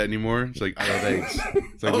don't do that anymore. It's like, I love eggs.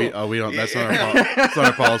 It's like, we don't, that's not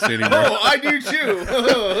our policy anymore. Oh, I do too.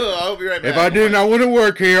 I'll be right back. If I didn't, I wouldn't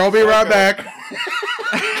work here. I'll be right back.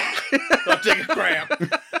 I'll take a crap.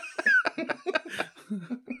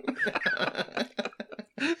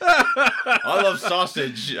 I love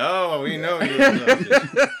sausage. Oh, we know you love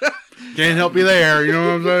sausage. Can't help you there. You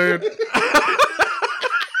know what I'm saying?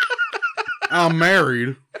 I'm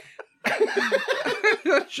married.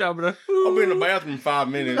 Shabba. I'll be in the bathroom in 5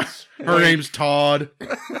 minutes. Her name's Todd.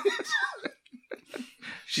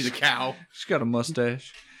 She's a cow. She's got a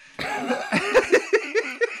mustache. It's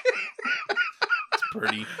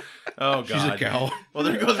pretty. Oh, God. She's a cow. Well,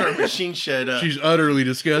 there goes our machine shed. She's utterly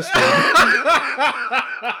disgusting.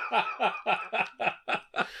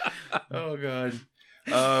 Oh, God.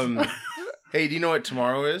 Hey, do you know what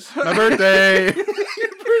tomorrow is? My birthday.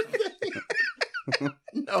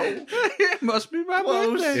 No. It must be my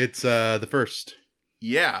Close. birthday. It's the first.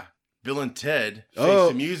 Yeah. Bill and Ted Face Oh.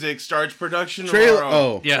 the Music starts production Trailer. tomorrow.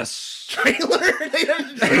 Oh. Yes. Trailer?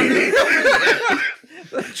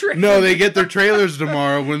 No, they get their trailers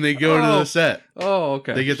tomorrow when they go to the set. Oh,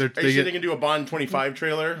 okay. They get their. Are you sure they can do a Bond 25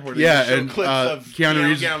 trailer? Where they Yeah, just show and, clips of Keanu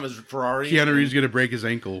Reeves- getting out of his Ferrari. Keanu Reeves gonna break his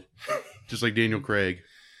ankle, just like Daniel Craig.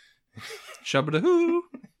 Shabba hoo.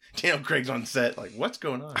 Daniel Craig's on set. Like, what's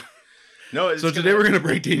going on? No, it's So today we're gonna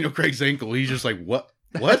break Daniel Craig's ankle. He's just like, what?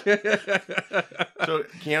 What? So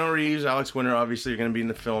Keanu Reeves, Alex Winter, obviously are going to be in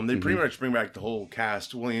the film. They pretty much bring back the whole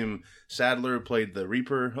cast. William Sadler played the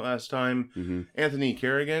Reaper last time. Anthony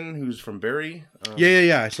Carrigan, who's from Barry.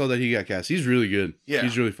 Yeah. I saw that he got cast. He's really good. Yeah.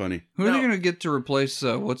 He's really funny. Who are they going to get to replace,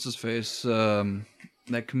 what's his face?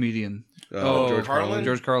 That comedian. George Carlin?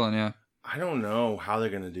 George Carlin, yeah. I don't know how they're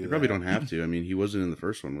going to do You that. probably don't have to. I mean, he wasn't in the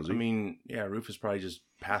first one, was he? I mean, yeah, Rufus probably just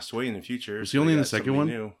passed away in the future. Was he only in they the got second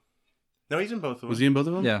somebody one? new. No, he's in both of them. Was he in both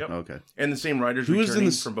of them? Yeah. Yep. Oh, okay. And the same writers Who was in returning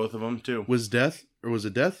this- from both of them, too. Was Death was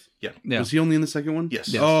it Death? Yeah. Yeah. Was he only in the second one? Yes.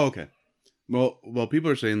 Yes. Oh, okay. Well, people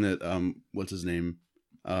are saying that what's his name?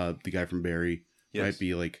 The guy from Barry Yes. might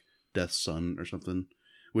be like Death's son or something,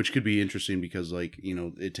 which could be interesting because like, you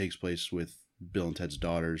know, it takes place with Bill and Ted's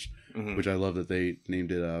daughters, Mhm. which I love that they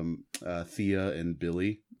named it Thea and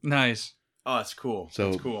Billy. Nice. Oh, that's cool.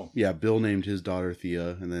 So That's cool. yeah, Bill named his daughter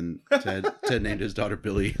Thea, and then Ted named his daughter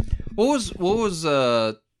Billy. What was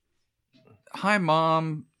Hi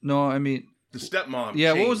Mom? No, I mean The stepmom.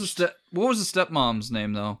 yeah, what changed. was the stepmom's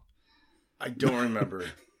name though? I don't remember.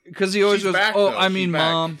 Because he always She's goes, back, "Oh, though. I She's mean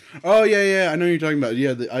back. Mom." Oh yeah, I know what you're talking about.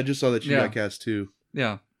 Yeah, I just saw that she Yeah. got cast too.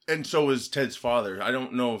 Yeah. And so was Ted's father. I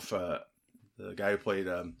don't know if the guy who played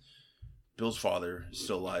Bill's father is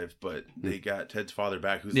still alive, but they got Ted's father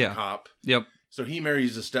back, who's Yeah. the cop. Yep. So he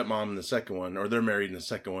marries the stepmom in the second one, or they're married in the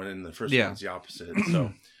second one, and the first Yeah. one's the opposite.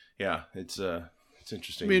 So, yeah, it's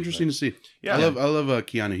interesting. It'll be interesting to see. Yeah. I love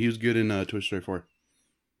Keanu. He was good in Toy Story 4.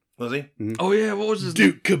 Was he? Oh yeah, what was his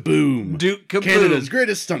Duke Kaboom. Duke Kaboom. Canada's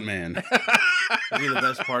greatest stuntman. Was he the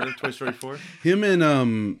best part of Toy Story 4? Him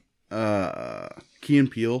and Key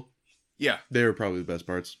and Peele, Yeah, they were probably the best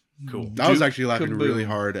parts. cool. I was Duke actually laughing Kaboom. really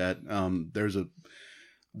hard at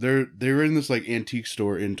they were in this like antique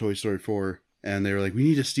store in Toy Story 4, and they were like, we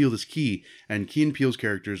need to steal this key, and Key and Peele's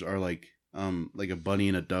characters are like a bunny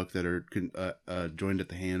and a duck that are joined at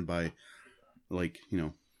the hand by like, you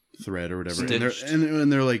know, thread or whatever, Stitched.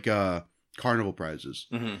 and they're like carnival prizes.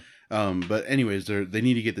 Mm-hmm. But anyways, they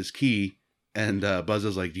need to get this key, and Buzz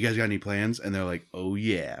is like, "Do you guys got any plans?" And they're like, "Oh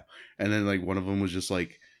yeah." And then like one of them was just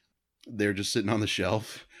like, they're just sitting on the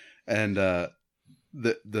shelf, and the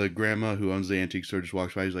grandma who owns the antique store just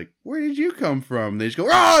walks by. He's like, "Where did you come from?" And they just go,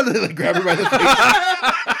 "Oh!" And they like grab her by the face.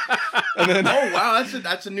 And then Oh wow,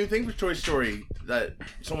 that's a new thing for Toy Story, that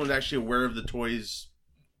someone's actually aware of the toys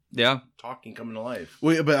Yeah. talking, coming to life.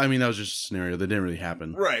 Wait, but I mean, that was just a scenario that didn't really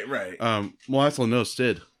happen. Right. Well, actually, no,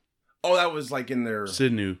 Sid. Oh, that was like in their.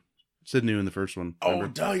 Sid knew in the first one. Oh, Remember?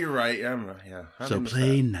 duh, you're right. Yeah. How did I So miss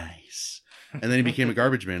play that? nice. And then he became a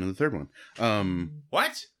garbage man in the third one.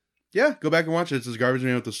 What? Yeah, go back and watch it. It's his garbage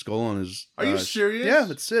man with the skull on his. Are you serious? Yeah,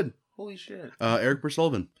 it's Sid. Holy shit. Eric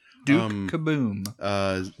Sullivan. Duke Kaboom.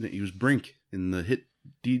 He was Brink in the hit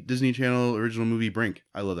Disney Channel original movie Brink.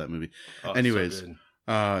 I love that movie. Oh, Anyways, so good.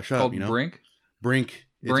 shut Called up. You know, Brink. Brink.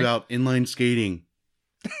 It's Brink? about inline skating,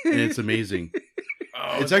 and it's amazing.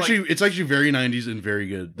 Oh, it's actually very 90s and very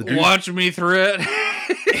good. The dude, Watch me through it.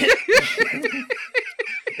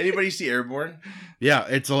 Anybody see Airborne? yeah,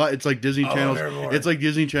 it's a lot. It's like Disney I Channel. love Airborne. It's like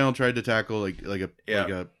Disney Channel tried to tackle like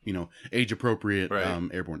a age appropriate Right.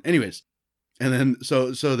 Airborne. Anyways, and then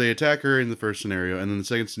so they attack her in the first scenario, and then the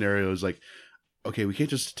second scenario is like, okay, we can't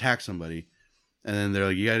just attack somebody, and then they're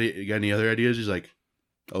like, you got any other ideas? He's like,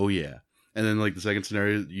 oh yeah. And then like the second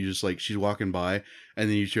scenario, you just like she's walking by, and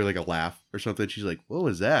then you hear like a laugh or something. She's like, what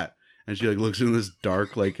was that? And she like looks in this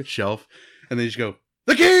dark like shelf, and then you just go,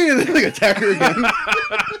 the key, and then like attack her again.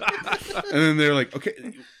 And then they're like, okay,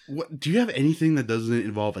 what? Do you have anything that doesn't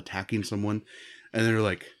involve attacking someone? And they're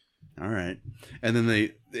like, all right. And then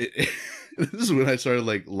this is when I started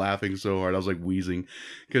like laughing so hard. I was like wheezing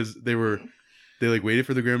because they like waited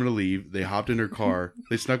for the grandma to leave. They hopped in her car.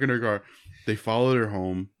 They snuck in her car. They followed her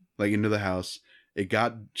home, like into the house.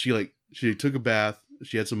 She took a bath.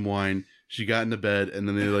 She had some wine. She got into bed, and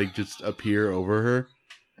then they like just appear over her.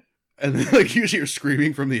 And then like you hear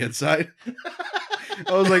screaming from the inside.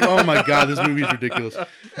 I was like, oh my god, this movie is ridiculous.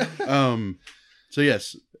 So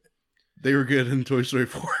yes, they were good in Toy Story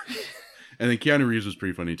 4. And then Keanu Reeves was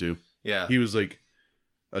pretty funny too. Yeah. He was like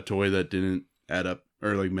a toy that didn't add up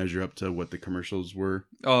or like measure up to what the commercials were.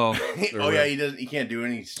 Oh, Oh yeah, he can't do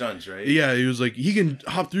any stunts, right? Yeah, he was like, he can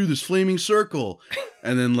hop through this flaming circle.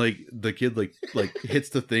 And then like the kid like hits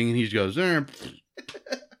the thing and he just goes,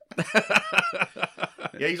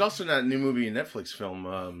 Yeah, he's also in that new movie, Netflix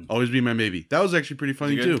film. Always Be My Baby. That was actually pretty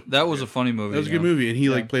funny Is it good? too. that was a funny movie. That was a yeah. good movie. And he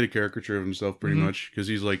Yeah. like played a caricature of himself pretty Mhm. much because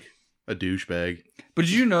he's like a douchebag. But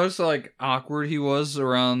did you notice how, like awkward he was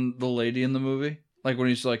around the lady in the movie? Like when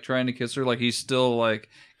he's like trying to kiss her, like he's still like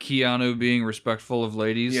Keanu being respectful of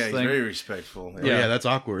ladies. Yeah, he's thing. very respectful. Oh, yeah, that's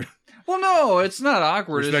awkward. Well, no, it's not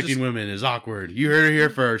awkward. It's Respecting just, women is awkward. You heard it here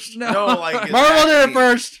first. no, No, like it's Marvel did it acting-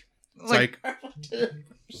 first. like,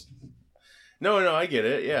 No, I get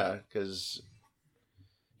it. Yeah, because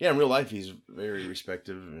in real life he's very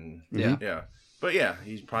respective and Yeah. yeah. But yeah,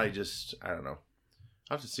 he's probably just I don't know.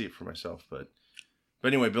 I'll have to see it for myself. But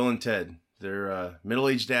anyway, Bill and Ted, they're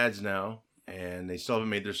middle-aged dads now, and they still haven't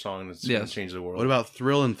made their song that's going Yes. to change the world. What about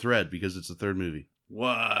Thrill and Thread? Because it's the third movie.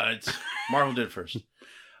 What? Marvel did first.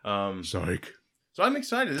 Psych. So I'm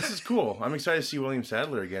excited. This is cool. I'm excited to see William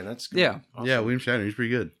Sadler again. That's good. Yeah. Awesome. Yeah, William Shatner. He's pretty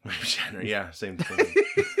good. William Shatner. Yeah, same thing.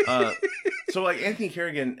 So like Anthony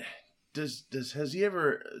Carrigan, has he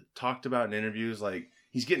ever talked about in interviews like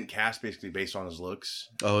he's getting cast basically based on his looks?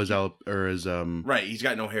 Oh, is Right, he's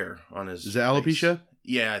got no hair on his. Is it alopecia? face.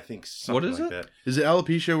 Yeah, I think something What is like it? that. Is it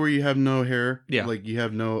alopecia where you have no hair? Yeah. Like you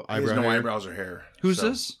have no He has eyebrow no hair? eyebrows or hair. who's So,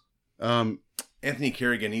 this? Anthony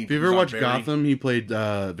Carrigan. If you ever watched Gotham, he played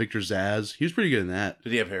Victor Zsasz. He was pretty good in that.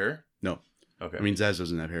 Did he have hair? No. Okay. I mean, Zsasz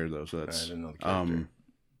doesn't have hair though, so I that's didn't know the character.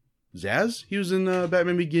 Zsasz. He was in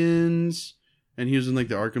Batman Begins, and he was in like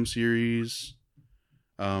the Arkham series.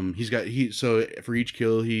 So for each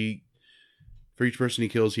person he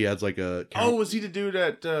kills, he adds like a count. Oh, was he the dude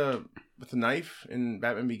that with the knife in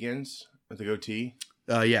Batman Begins with the goatee?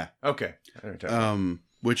 Yeah. Okay. I know what you're talking about.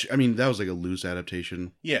 Which I mean, that was like a loose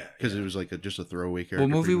adaptation Yeah, because it was like just a throwaway character. What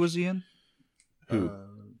movie pretty much. was he in? Who?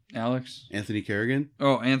 Alex? Anthony Carrigan.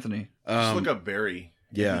 Oh, Anthony. Just look up Barry.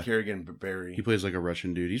 yeah. Anthony Carrigan, Barry. He plays like a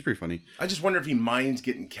Russian dude. He's pretty funny. I just wonder if he minds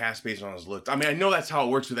getting cast based on his looks. I mean, I know that's how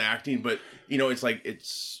it works with acting, but it's like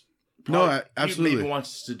it's absolutely. He maybe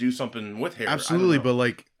wants to do something with hair. Absolutely, I don't know. but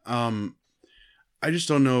like, I just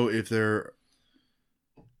don't know if they're.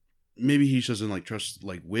 Maybe he doesn't like trust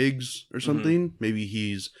like wigs or something. Maybe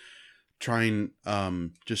he's trying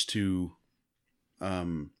just to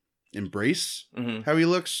embrace how he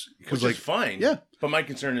looks Which like is fine. yeah. But my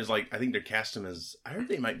concern is like I think they're cast him as. I heard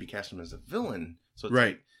they might be casting him as a villain. So it's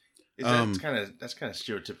Right. Like, that's kind of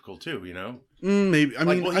stereotypical too, you know. Maybe I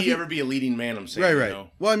mean, Will he ever be a leading man? I'm saying, right. You know?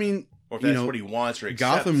 Well, I mean, Or if that's what he wants or accepts.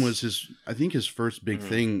 Gotham was his first big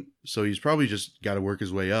thing, so he's probably just got to work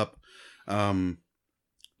his way up.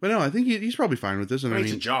 But no, I think he's probably fine with this. And I I mean,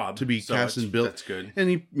 mean, it's a job to be so cast in that's- That's good, and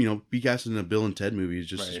he be cast in a Bill and Ted movie is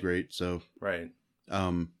just as Right. great. So right? but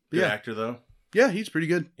Good yeah, actor though. yeah, he's pretty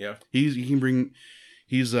good. Yeah. He can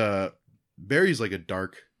he's Barry's like a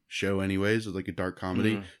dark show anyways. It's like a dark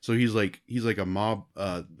comedy. Mhm. So he's like a mob.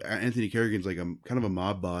 Anthony Carrigan's like a kind of a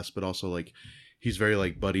mob boss, but also like he's very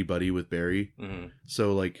like buddy with Barry. Mm-hmm.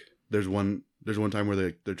 So like there's one time where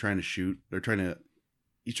they're trying to shoot.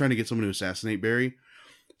 He's trying to get someone to assassinate Barry.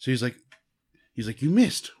 So he's like, you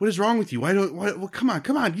missed. What is wrong with you? Come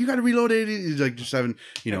on. You got to reload it. He's like just having,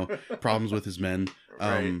 problems with his men.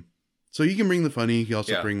 Right. So he can bring the funny. He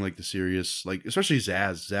also Yeah. bring like the serious, like especially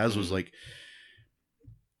Zaz. Zaz was Mhm. like,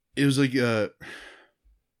 it was like,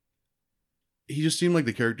 he just seemed like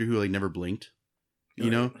the character who like never blinked,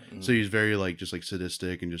 Mhm. So he's very like, just like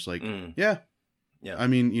sadistic and just like, Mm. yeah. Yeah. I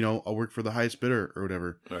mean, I'll work for the highest bidder or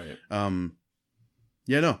whatever. Right.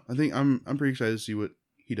 Yeah, no, I think I'm pretty excited to see what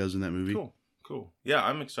he does in that movie. Cool. Yeah,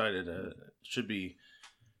 I'm excited. Should be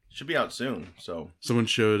out soon. So Someone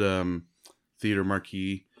showed Theater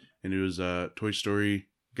Marquee, and it was Toy Story,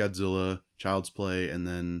 Godzilla, Child's Play, and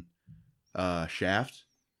then Shaft.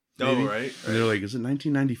 maybe? right. And they're like, is it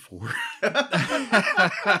 1994?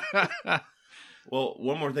 Well,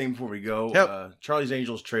 one more thing before we go. Yep. Charlie's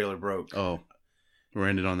Angels trailer broke. Oh, we're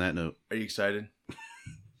ended on that note. Are you excited?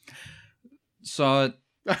 Saw it.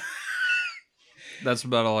 That's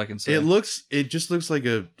about all I can say. It just looks like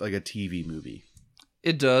a TV movie.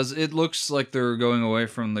 It does. It looks like they're going away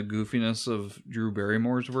from the goofiness of Drew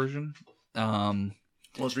Barrymore's version. Well,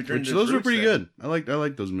 it's returned Which to those its were roots pretty then. good. I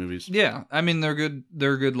like those movies. Yeah, I mean they're good.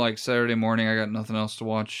 They're good. Like Saturday morning, I got nothing else to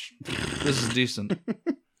watch. This is decent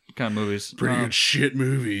kind of movies. Pretty good shit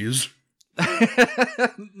movies.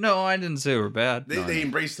 No, I didn't say they were bad. They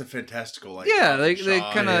embrace the fantastical. Like Yeah, Hobbs and they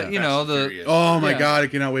Shaw kinda, and you Fast know, and the- Furious. Oh my Yeah. god, I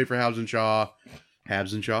cannot wait for Hobbs and Shaw.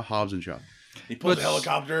 He pulls but-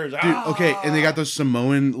 helicopters. Dude, okay, and they got those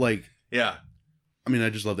Samoan like. Yeah. I mean, I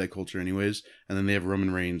just love that culture, anyways. And then they have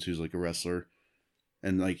Roman Reigns, who's like a wrestler,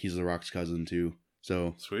 and like he's The Rock's cousin too.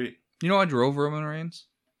 So Sweet. You know, I drove Roman Reigns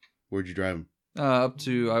where'd you drive him up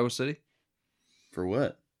to Iowa City. for?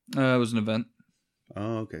 What? It was an event.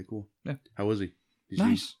 Oh, okay, cool. Yeah. How was he?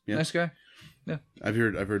 Nice, Yeah. nice guy. I've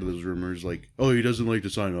heard those rumors like, oh, he doesn't like to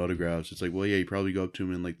sign autographs. It's like, well, yeah, you probably go up to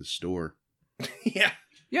him in like the store. Yeah.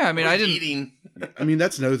 Yeah, I mean, Or I didn't. eating. I mean,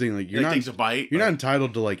 that's another thing. Like, He takes a bite. you're not but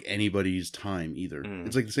entitled to like anybody's time either. Mm.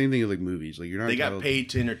 It's like the same thing with like movies. Like you're not. They got entitled- paid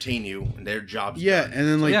to entertain you, and their job's Yeah, done. and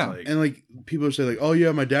then like, Yeah. and like people say like, oh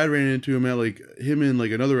yeah, my dad ran into him at like him and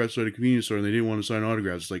like another wrestler at a convenience store, and they didn't want to sign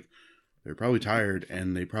autographs. It's like they're probably tired,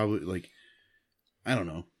 and they probably like, I don't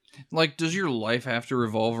know. Like, does your life have to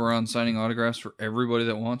revolve around signing autographs for everybody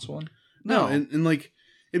that wants one? No, and like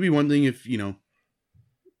it'd be one thing if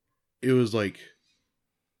it was like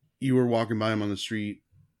you were walking by him on the street,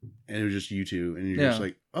 and it was just you two, and you're just Yeah.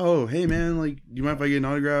 like, oh hey man, like do you mind if I get an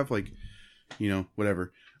autograph? Like,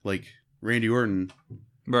 whatever. Like Randy Orton,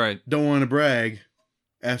 Right. don't want to brag,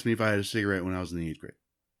 asked me if I had a cigarette when I was in the 8th grade.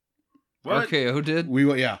 What? RKO did. We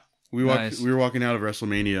walked. Nice. We were walking out of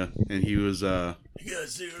WrestleMania, and he was. You got a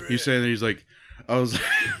cigarette. He's saying that he's like, I was.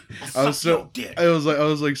 I'll I was suck your so. dick. I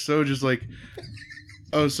was like so just like.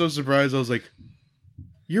 I was so surprised. I was like,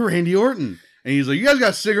 "You're Randy Orton," and he's like, "You guys got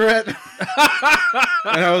a cigarette?" And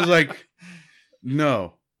I was like,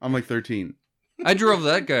 "No, I'm like 13." I drove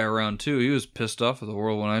that guy around too. He was pissed off with the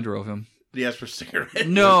world when I drove him. Did he ask for a cigarette?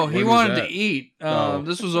 No, When he was wanted that? to eat. Oh.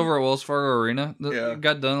 This was over at Wells Fargo Arena. Yeah. It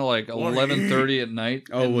got done at like Wanna 11:30 at night.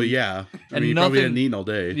 Oh and- well, yeah. I and mean, you probably nothing- hadn't eaten all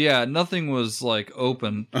day. Yeah, nothing was like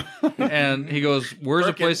open. And he goes, "Where's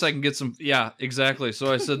a place Perkins. I can get some?" Yeah, exactly.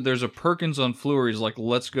 So I said, "There's a Perkins on Fleur." He's like,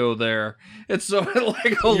 "Let's go there." And so at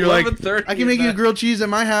like You're like, 11:30, I can make you a grilled cheese at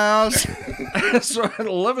my house. So at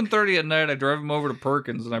 11:30 at night, I drive him over to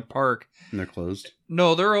Perkins and I park. And they're closed.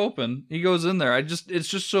 No, they're open. He goes in there. It's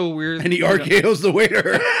just so weird. And he RKO's the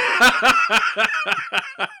waiter.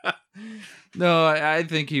 No, I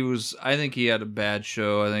think he was. I think he had a bad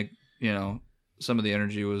show. I think some of the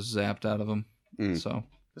energy was zapped out of him. Mm. So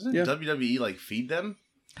Doesn't Yeah. WWE like feed them?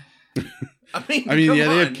 I mean, I mean, come yeah,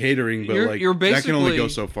 they have on. catering, but You're that can only basically- go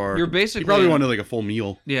so far. you're He basically probably wanted like a full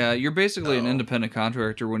meal. Yeah, you're basically an Oh. independent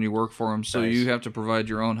contractor when you work for him, so Nice. you have to provide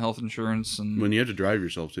your own health insurance and When you have to drive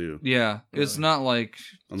yourself too, yeah, it's not like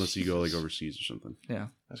unless you go like overseas or something.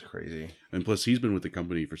 That's crazy. And plus, he's been with the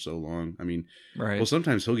company for so long. I mean, right. well,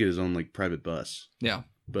 sometimes he'll get his own like private bus, Yeah,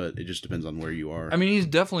 but it just depends on where you are. I mean he's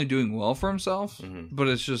definitely doing well for himself, Mhm. but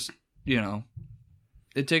it's just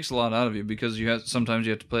it takes a lot out of you because sometimes you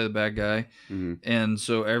have to play the bad guy, Mhm. and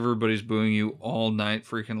so everybody's booing you all night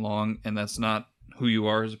freaking long, and that's not who you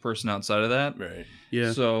are as a person outside of that. Right.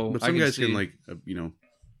 yeah, So but I some can guys see, can like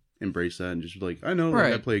embrace that and just be like, I know, like,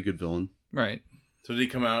 Right. I play a good villain. right. So did he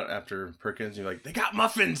come out after Perkins? You're like, they got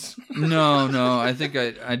muffins. No, I think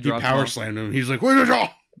I He dropped power him off. slammed him. He's like, where's it all?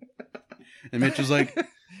 And Mitch was like,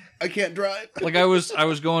 I can't drive. Like I was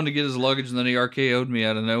going to get his luggage, and then he RKO'd me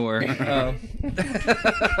out of nowhere.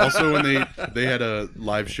 Also, when they had a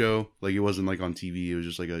live show, like it wasn't like on TV, it was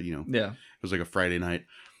just like a Yeah. it was like a Friday night.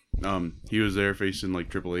 He was there facing like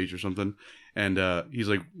Triple H or something, and he's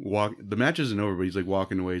like the match isn't over, but he's like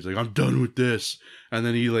walking away. He's like, I'm done with this, and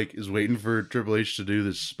then he like is waiting for Triple H to do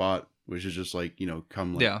this spot, which is just like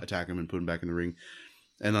come like attack him and put him back in the ring,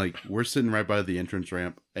 and like we're sitting right by the entrance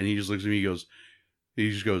ramp, and he just looks at me,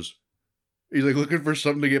 he's like looking for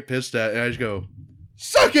something to get pissed at, and I just go,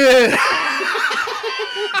 suck it.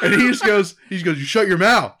 And he goes, you shut your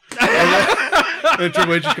mouth. And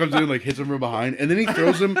Triple H just comes in and like hits him from behind, and then he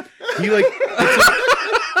throws him. He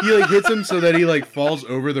hits him so that he like falls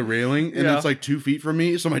over the railing, and it's like 2 feet from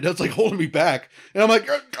me. So my dad's like holding me back, and I'm like,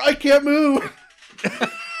 I can't move. I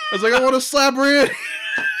was like, I want to slap Randy.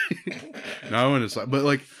 No, I want to slap, but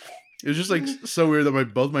like it was just like so weird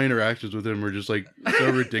that both my interactions with him were just like so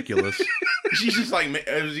ridiculous. She's just like,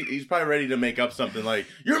 he's probably ready to make up something like,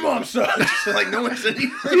 your mom sucks. Like, no one said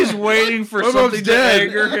anything. He's waiting for My something mom's to dead.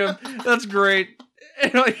 anger him. That's great.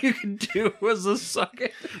 And all you can do was a suck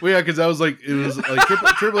it. Well, yeah, because that was like, it was like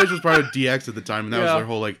Triple H was part of DX at the time, and that was their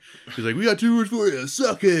whole like, he's like, we got 2 words for you,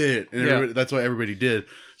 suck it. And that's what everybody did.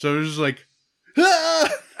 So it was just like, ah!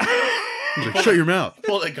 He's like, shut your mouth.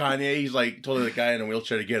 Pulled at Kanye. He's like, told the guy in a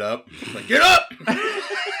wheelchair to get up. He's like, get up!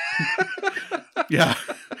 Yeah.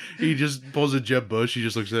 He just pulls a Jeb Bush. He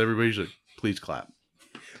just looks at everybody. He's like, please clap.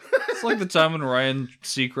 It's like the time when Ryan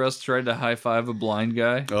Seacrest tried to high five a blind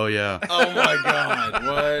guy. Oh, yeah. Oh my god,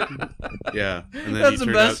 what? Yeah. And then That's the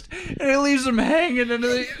turned best. out- And it leaves him hanging into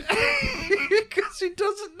the. Because he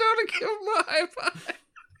doesn't know to give him a high five.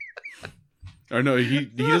 or no, he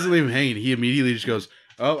doesn't leave him hanging. He immediately just goes,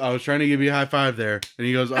 oh, I was trying to give you a high five there. And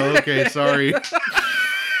he goes, oh, okay, sorry.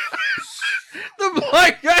 The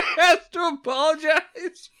blind guy has to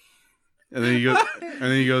apologize. And then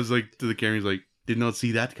he goes like to the camera. He's like, did not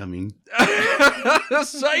see that coming.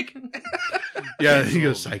 Psych. Yeah, he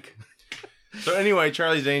goes psych. So anyway,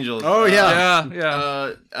 Charlie's Angels. Oh, yeah.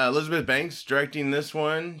 Yeah. Elizabeth Banks directing this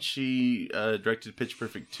one. She directed Pitch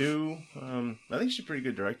Perfect 2. I think she's a pretty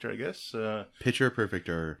good director, I guess. Picture perfect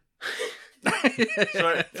or So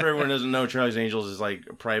for everyone who doesn't know, Charlie's Angels is like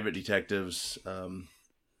private detectives who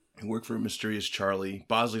work for Mysterious Charlie.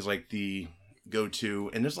 Bosley's like the go-to,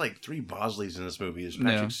 and there's like 3 Bosleys in this movie. There's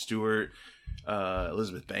Patrick Stewart,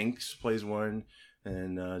 Elizabeth Banks plays one,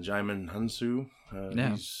 and Jaimin Hunsu.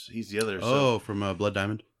 He's the other. Oh, from Blood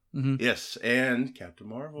Diamond. Mm-hmm. Yes, and Captain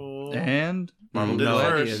Marvel. And Marvel did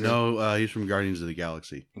first. No, he's from Guardians of the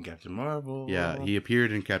Galaxy. And Captain Marvel. Yeah, he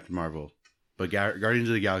appeared in Captain Marvel, but Guardians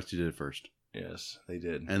of the Galaxy did it first. Yes, they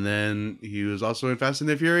did. And then he was also in Fast and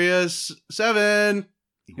the Furious 7.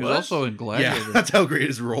 he was also in Gladiator. Yeah, that's how great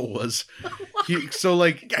his role was. Got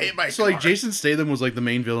hit by a car. Jason Statham was like the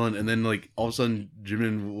main villain, and then like all of a sudden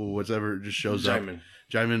Jimin whatever just shows up.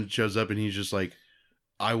 Jaimin shows up, and he's just like,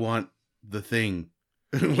 I want the thing,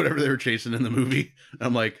 whatever they were chasing in the movie.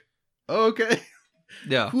 I'm like, oh, okay,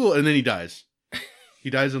 Yeah. cool. And then he dies. He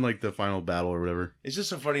dies in like the final battle or whatever. It's just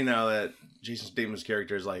so funny now that Jason Statham's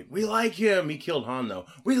character is like, we like him. He killed Han though.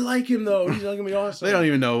 We like him though. He's not gonna be awesome. They don't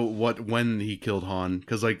even know when he killed Han,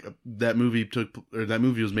 because like that movie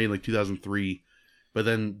was made in like 2003, but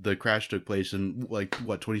then the crash took place in like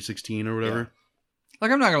 2016 or whatever. Yeah. Like,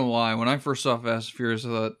 I'm not going to lie. When I first saw Fast and Furious, I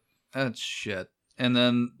thought, that's shit. And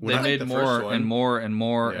then When they I made liked the more first one. and more and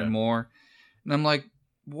more Yeah. and more. And I'm like,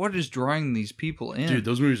 what is drawing these people in? Dude,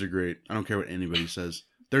 those movies are great. I don't care what anybody says.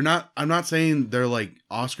 They're not. I'm not saying they're like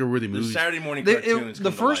Oscar-worthy The movies. Saturday morning cartoons. the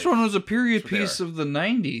come to first life. one was a period That's what they piece are. of the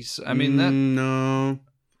 90s. I mean, that. No.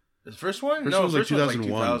 The first one? First No, one was like first one was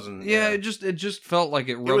 2001. 2000. Yeah, it just felt like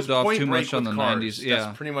it It was rubbed off Point too Break much on with the cars. 90s. Yeah.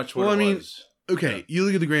 That's pretty much what Well, it I mean, was. Okay, Yeah. you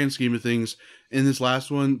look at the grand scheme of things. In this last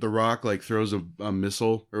one, The Rock like throws a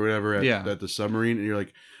missile or whatever at the submarine, and you're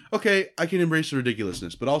like, okay, I can embrace the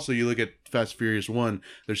ridiculousness. But also, you look at Fast and Furious 1,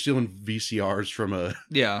 they're stealing VCRs from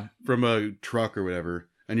a truck or whatever,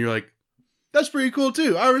 and you're like, that's pretty cool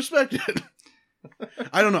too. I respect it.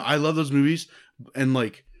 I don't know. I love those movies, and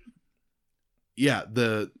like, yeah,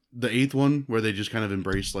 the 8th one where they just kind of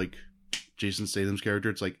embrace like Jason Statham's character.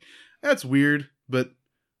 It's like, that's weird, but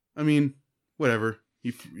I mean, whatever.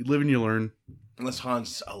 You live and you learn. Unless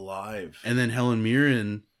Han's alive. And then Helen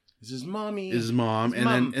Mirren Is his mommy. is his mom, His and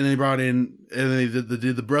mom. then they brought in and they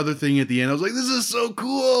did the brother thing at the end. I was like, this is so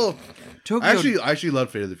cool. Tokyo, I actually loved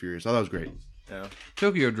Fate of the Furious. I thought that was great. Yeah.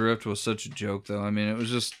 Tokyo Drift was such a joke, though. I mean, it was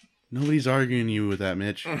just. Nobody's arguing you with that,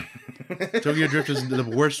 Mitch. Tokyo Drift is the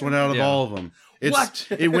worst one out of Yeah. all of them. What?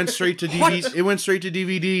 It went straight to DVD. It went straight to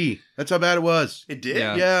DVD. That's how bad it was. It did?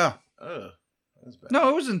 Yeah. Yeah. Ugh, that's bad. No,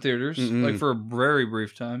 it was in theaters, Mm-mm. like for a very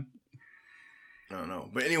brief time. I don't know.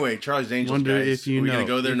 But anyway, Charlie's Angels, Wonder guys. if you Are we know. going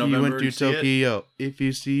to go there in if you November went to and see it? Tokyo, if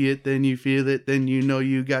you see it, then you feel it, then you know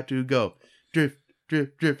you got to go. Drift,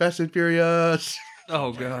 drift, drift, Fast and Furious.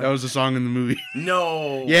 Oh That god. was the song in the movie.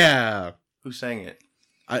 No. Yeah. Who sang it?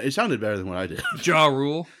 It sounded better than what I did. Ja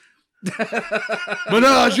Rule.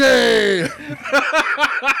 Menage!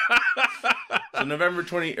 So November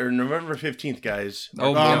 15th, guys.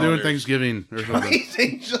 Oh, I'm boy. doing Thanksgiving or something. Charlie's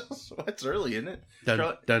Angels. That's early, isn't it? Dun,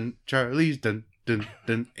 Charlie- dun, Charlie's, dun, dun,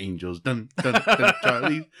 dun, Angels, dun, dun, dun,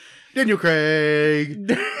 Charlie's. Daniel Craig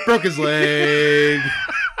broke his leg.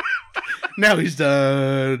 Now he's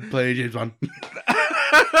done playing James Bond.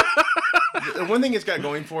 The one thing it's got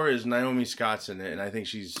going for it is Naomi Scott's in it, and I think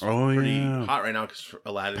she's Oh, pretty yeah. hot right now because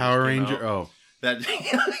Aladdin. Power just came Ranger. out. Oh,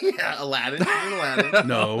 That yeah, Aladdin. She's in Aladdin.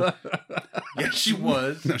 no. Yeah, she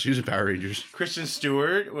was. No, she was in Power Rangers. Kristen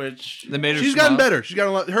Stewart, which They made her She's smile. gotten better. She's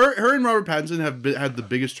gotten a lot. Her and Robert Pattinson have had the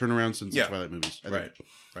biggest turnaround since Yeah. the Twilight movies. I think.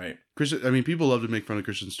 right. Kristen, I mean, people love to make fun of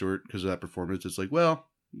Kristen Stewart because of that performance. It's like, well,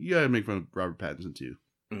 you gotta make fun of Robert Pattinson too.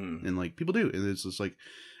 Mm. And like people do, and it's just like,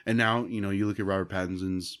 and now you look at Robert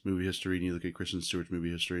Pattinson's movie history and you look at Kristen Stewart's movie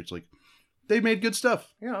history. It's like they made good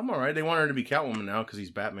stuff. Yeah, I'm all right. They want her to be Catwoman now because he's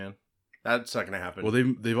Batman. That's not gonna happen. Well,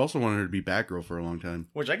 they've also wanted her to be Batgirl for a long time.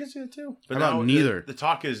 Which I can see it too. But How about now neither? The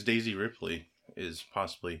talk is Daisy Ripley is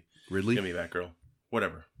possibly Ridley, gonna be Batgirl.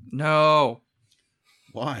 Whatever. No.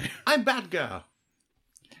 why? I'm Batgirl.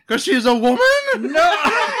 Because she is a woman. No.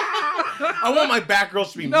 I want my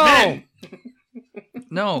Batgirls to be No. men.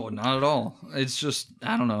 No, not at all. It's just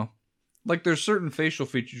I don't know. Like there's certain facial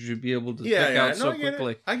features you'd be able to pick out so I get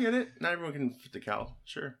quickly. it. I get it. Not everyone can fit the cowl.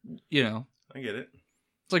 Sure, You know, I get it.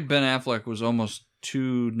 it's like Ben Affleck was almost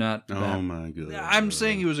too not. Oh my god! I'm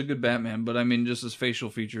saying he was a good Batman, but I mean just his facial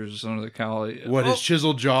features, some of the cowl. What, his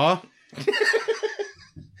chiseled jaw?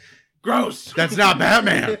 Gross. That's not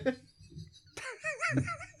Batman.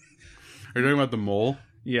 Are you talking about the mole?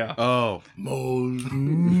 Yeah. Oh,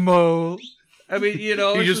 Mo. I mean, you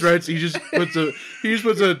know, he it's just writes. He just puts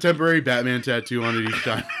a temporary Batman tattoo on it each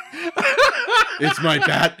time.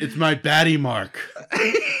 It's my batty mark.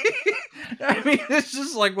 I mean, it's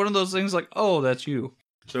just like one of those things. Like, oh, that's you.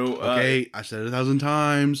 So Okay, I said it 1,000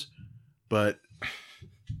 times, but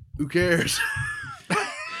who cares?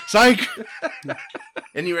 Psych.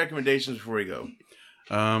 any recommendations before we go?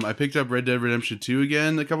 I picked up Red Dead Redemption 2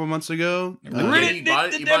 again a couple months ago. You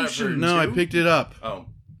bought it for No, I two? picked it up. Oh,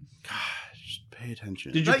 Gosh, just pay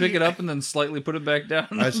attention. Did you Not pick you. it up and then slightly put it back down?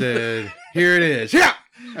 I said, "Here it is." Yeah.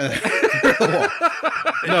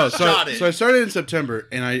 No, Shot it. so I started in September,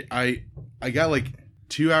 and I got like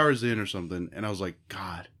 2 hours in or something, and I was like,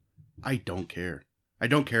 God, I don't care. I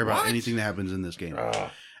don't care about What? anything that happens in this game.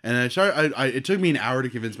 Ugh. And I started. It took me an hour to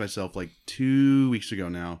convince myself, like 2 weeks ago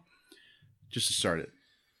now, just to start it.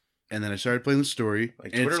 And then I started playing the story.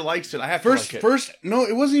 Like and Twitter it's- likes it. I have first, to like it. first, no,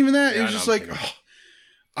 it wasn't even that. Yeah, It I was know, just I'm like, thinking.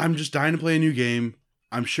 I'm just dying to play a new game.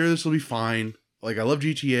 I'm sure this will be fine. Like, I love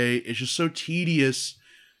GTA. It's just so tedious.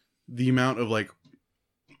 The amount of like,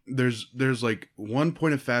 there's like one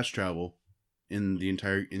point of fast travel in the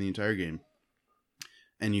entire game,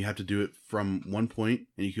 and you have to do it from one point,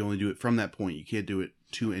 and you can only do it from that point. You can't do it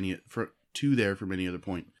to there from any other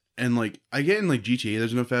point. And like, I get in like GTA,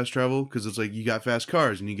 there's no fast travel because it's like you got fast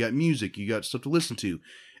cars and you got music, you got stuff to listen to.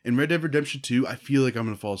 In Red Dead Redemption 2, I feel like I'm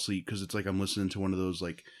gonna fall asleep because it's like I'm listening to one of those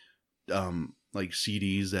like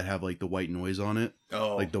CDs that have like the white noise on it,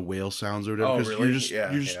 Oh, like the whale sounds or whatever. Oh, 'cause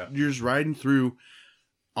really? You're just riding through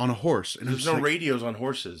on a horse, and there's it's no like, radios on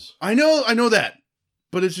horses. I know that,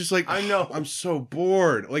 but it's just like I know. I'm so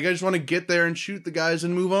bored. Like I just want to get there and shoot the guys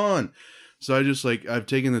and move on. So I just like I've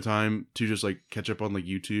taken the time to just like catch up on like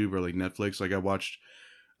YouTube or like Netflix. Like I watched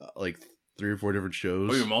like 3 or 4 different shows.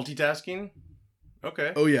 Oh, you're multitasking.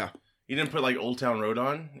 Okay. Oh yeah, You didn't put like Old Town Road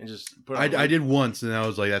on and just put. On I did once, and I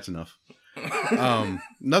was like, that's enough.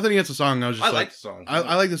 Nothing against the song. I was just I like, like the song.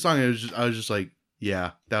 I like the song. I was just like,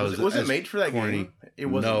 yeah, that was. Was it as made for that corny. game? It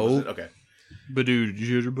wasn't. No. Was it? Okay. Badoo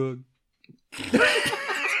jitterbug.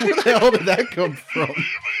 Where the hell did that come from?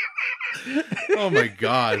 Oh my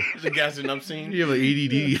god, There's a gassing up scene. you have an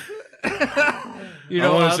ADD. You I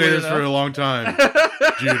want to say oddly this for a enough- long time.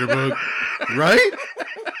 Jitterbug, right?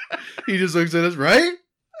 He just looks at us, right?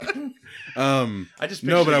 I just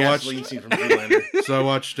No, but pictured I the watched- gasoline scene from Zoolander. So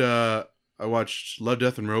I watched Love,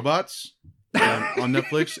 Death, and Robots on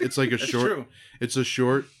Netflix. It's like a That's short. true. It's a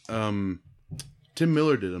short Tim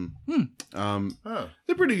Miller did them. Huh.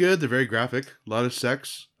 They're pretty good. They're very graphic. A lot of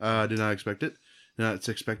sex. Did not expect it.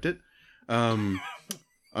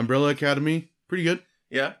 Umbrella Academy, pretty good.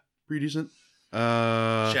 Yeah. Pretty decent.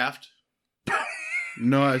 Shaft.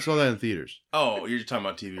 No, I saw that in theaters. Oh, you're talking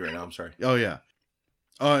about TV right now. I'm sorry. Oh yeah.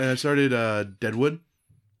 Oh, and I started Deadwood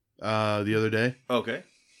the other day. Okay.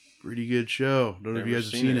 Pretty good show. Don't know if you Never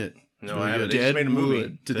guys have seen it. No, really I haven't. good. They just made a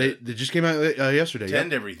movie. Did they just came out yesterday? To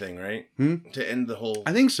end everything, right? To end the whole.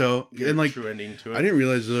 I think so. get And a like, true ending to it. I didn't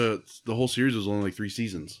realize the whole series was only like 3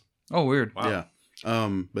 seasons. Oh, weird. Wow.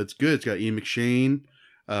 Yeah. But it's good. It's got Ian McShane,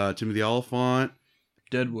 Timothy Oliphant,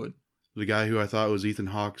 Deadwood. the guy who I thought was Ethan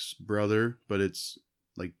Hawke's brother, but it's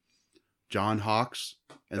like John Hawkes,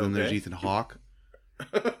 and then there's Okay. Ethan Hawke,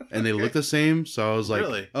 and they look the same. So I was like,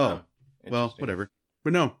 Really? oh, Huh. well, Interesting. whatever.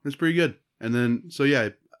 But no, it's pretty good. And then, so yeah,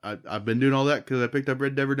 I've been doing all that because I picked up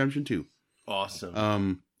Red Dead Redemption 2.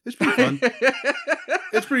 Awesome. It's pretty fun.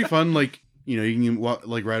 It's pretty fun. Like, you know, you can walk,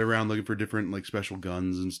 like ride around looking for different like special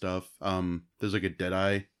guns and stuff. There's like a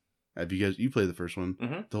Deadeye. Have you played the first one?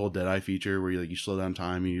 Mhm. The whole Deadeye feature where you slow down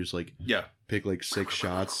time and you just like Yeah. pick like 6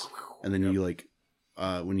 shots, and then Yep. you like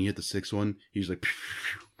when you hit the 6th one, you just like.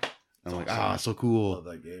 I'm like, awesome. so cool. Love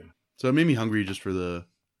that game. So it made me hungry just for the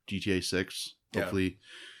GTA 6. Yeah. Hopefully,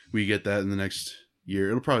 we get that in the next year.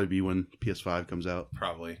 It'll probably be when PS5 comes out.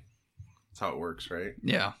 Probably. That's how it works, right?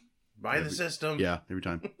 Yeah. Buy the system. Yeah, every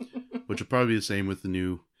time. Which will probably be the same with the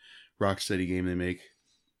new Rocksteady game they make.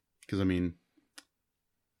 Because, I mean,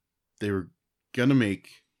 they were going to make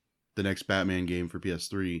the next Batman game for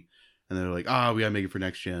PS3. And they're like, we got to make it for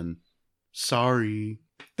next gen. Sorry.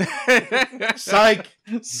 Psych.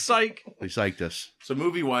 Psych. They psyched us. So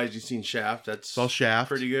movie wise, you've seen Shaft. That's It's all Shaft.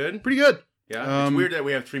 pretty good. Pretty good. Yeah. It's weird that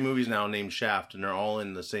we have 3 movies now named Shaft, and they're all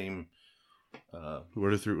in the same.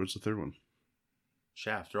 What's the third one?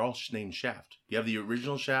 Shaft. They're all named Shaft. You have the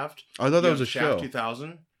original Shaft. I thought You that have was a Shaft show.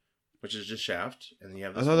 2000, which is just Shaft, and then you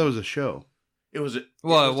have. I This thought one. that was a show. It was. It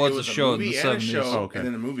was a show in movie the and a 70s. show, Oh, okay. and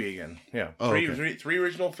then a movie again. Yeah. Oh, three, okay. three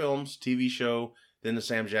original films, TV show, then the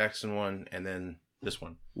Sam Jackson one, and then this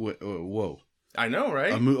one. Whoa. I know,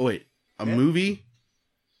 right? A Yeah. movie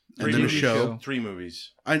and Three then a movies. show. 3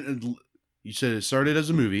 movies. You said it started as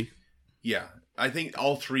a movie. Yeah, I think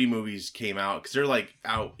all 3 movies came out because they're like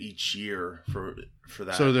out each year for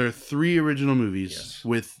that. So there are 3 original movies Yes.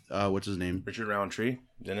 with what's his name, Richard Roundtree,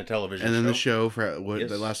 then a television and then show. the show for what Yes.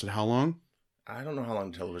 that lasted how long? I don't know how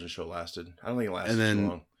long the television show lasted. I don't think it lasted And then too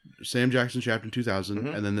long. Sam Jackson Chapter 2000,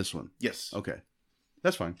 Mhm. and then this one. Yes, Okay,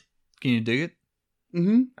 that's fine. Can you dig it?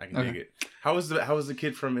 Mm-hmm. I can Okay. dig it. How was the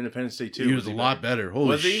kid from Independence Day 2? He was a lot better. Holy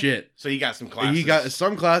Was he? shit! So he got some classes. He got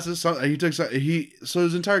some classes. He took some. So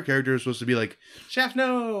his entire character is supposed to be like, Shaft.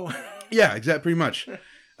 No. yeah, exactly, pretty much.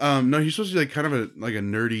 No, he's supposed to be like kind of a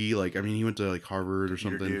nerdy. Like, I mean, he went to like Harvard or Peter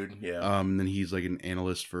something. dude. Yeah. And then he's like an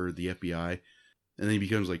analyst for the FBI, and then he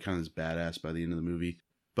becomes like kind of this badass by the end of the movie.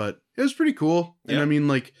 But it was pretty cool. And Yeah. I mean,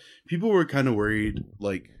 like, people were kind of worried,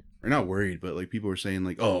 like, or not worried, but like people were saying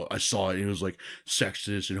like, oh, I saw it, and it was like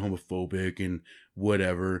sexist and homophobic and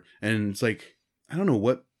whatever. And it's like, I don't know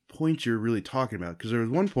what point you're really talking about, because there was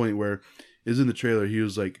one point where is in the trailer he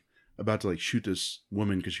was like about to like shoot this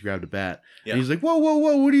woman because she grabbed a bat. Yeah. And he's like, whoa,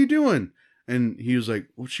 what are you doing? And he was like,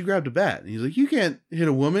 well, she grabbed a bat. And he's like, you can't hit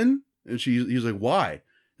a woman. And he's like, why?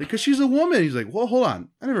 Because she's a woman. He's like, well, hold on.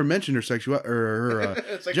 I never mentioned her sexuality or her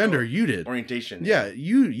It's like gender. You did. orientation. Yeah,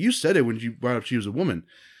 you said it when you brought up she was a woman.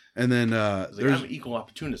 And then It's like, there's I'm an equal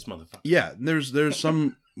opportunist, motherfucker. yeah, there's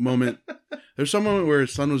some moment where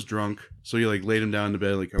his son was drunk, so he like laid him down in the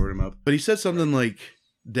bed, like covered him up. But he said something like,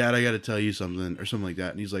 "Dad, I got to tell you something," or something like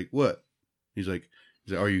that. And he's like, "What?" He's like,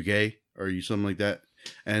 "Are you gay? Are you something like that?"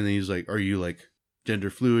 And then he's like, "Are you like gender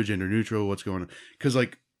fluid, gender neutral? What's going on?" Because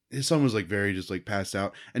like his son was like very just like passed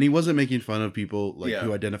out, and he wasn't making fun of people like Yeah.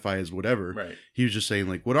 who identify as whatever. Right. He was just saying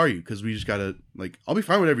like, "What are you?" Because we just gotta like, I'll be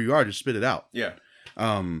fine whatever you are, just spit it out. Yeah.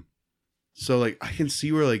 So like I can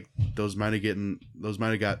see where like those might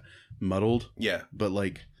have got muddled, Yeah. but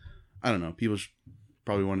like I don't know, people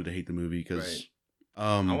probably wanted to hate the movie because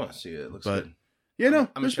I want to see it. It looks but- good. yeah, no, I'm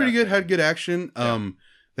it a was pretty Shaft good, fan. had good action.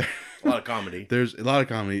 Yeah. A lot of comedy. There's a lot of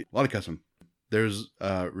comedy, a lot of cussing. There's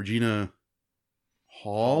Regina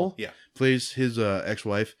Hall Yeah. plays his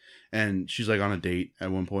ex-wife, and she's like on a date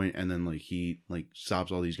at one point, and then like he like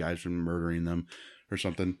stops all these guys from murdering them or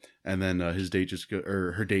something, and then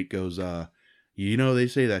her date goes, you know, they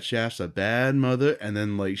say that Shaft's a bad mother, and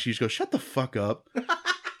then like she just goes, shut the fuck up. And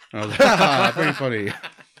I was like, pretty funny.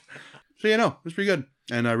 So yeah, no, it was pretty good,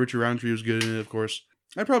 and Richard Roundtree was good in it, of course.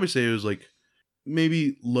 I'd probably say it was like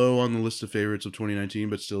maybe low on the list of favorites of 2019,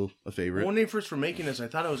 but still a favorite. When they first were making this, I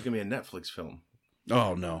thought it was going to be a Netflix film.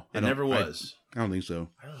 Oh no, It never was. I don't think so.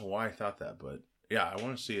 I don't know why I thought that, but yeah, I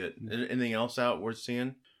want to see it. Anything else out worth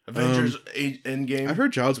seeing? Avengers Endgame. I've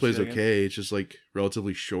heard Child's Play is Worth seeing? okay. It's just like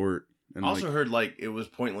relatively short. And I also like, heard like it was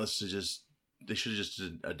pointless to just. They should have just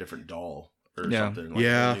did a different doll or Yeah. something. Like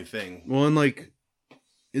Yeah. a new thing. well, and like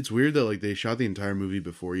it's weird that like they shot the entire movie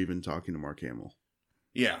before even talking to Mark Hamill.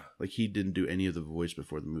 Yeah, Like he didn't do any of the voice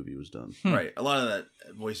before the movie was done. right. A lot of that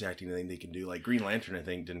voice acting thing they can do, like Green Lantern, I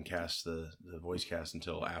think didn't cast the voice cast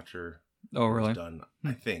until after Oh, it was really? done.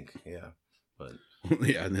 I think, yeah. But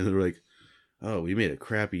Yeah, and then they were like, "Oh, we made a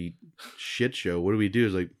crappy shit show. What do we do?"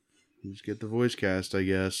 It's like, just get the voice cast, I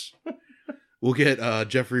guess. We'll get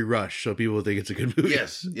Jeffrey Rush, so people will think it's a good movie.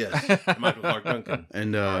 yes, Michael Clark Duncan,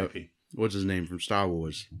 And R.I.P. what's his name from Star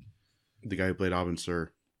Wars? The guy who played Avin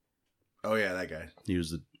Sur. Oh yeah, that guy. He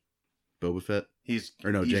was the Boba Fett. He's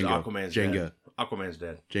Django. Aquaman's Jenga. dad. Aquaman's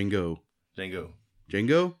dad. Django. Django.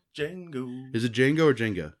 Django? Is it Django or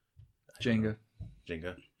Jenga? Jenga.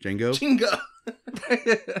 Jenga. Django? Jenga.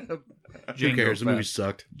 Who cares? The Fat. movie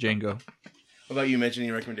sucked. Django. How about you? Mention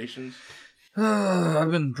any recommendations?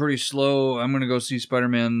 I've been pretty slow. I'm gonna go see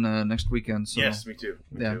Spider-Man next weekend. So. Yes, me too.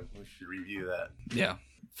 Me Yeah. too. We should review that. Yeah.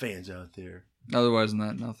 Fans out there. Otherwise than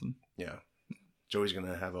that, nothing. Yeah. Joey's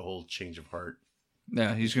gonna have a whole change of heart.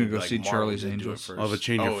 Yeah, he's gonna go Like see Marvel Charlie's did do it Angels. first. I'll have a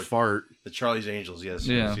change of fart. The Charlie's Angels, yes.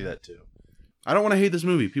 Yeah. Yeah. See that too. I don't want to hate this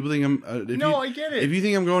movie. People think I'm... I get it. If you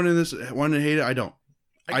think I'm going in this wanting to hate it, I don't.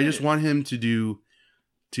 I get just it. want him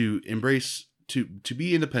to embrace, to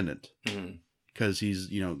be independent. Mhm. Because he's,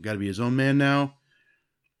 got to be his own man now.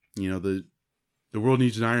 The world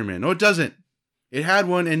needs an Iron Man. No, it doesn't. It had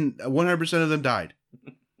one, and 100% of them died.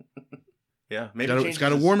 Yeah. Maybe It's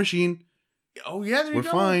got a war machine. Oh, yeah, there you We're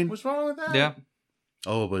go. fine. What's wrong with that? Yeah.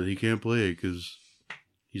 Oh, but he can't play it because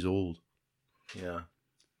he's old. Yeah.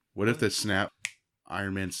 What if the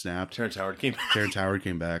Iron Man snapped? Terrence Howard came back. Terrence Howard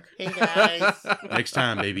came back. Hey, guys. Next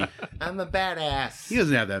time, baby. I'm a badass. He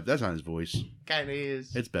doesn't have that. That's not his voice. Kind of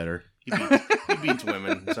is. It's better. He beats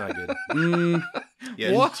women. It's not good.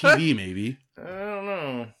 Yeah. What? TV, maybe. I don't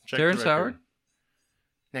know. Check Terrence the record. Howard?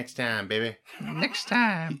 Next time, baby. Next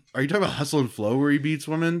time. Are you talking about Hustle and Flow where he beats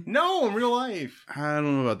women? No, in real life. I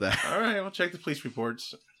don't know about that. All right, we'll check the police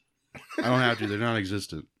reports. I don't have to. They're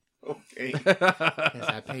non-existent. Okay. Yes,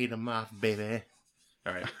 I paid them off, baby.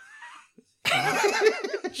 All right.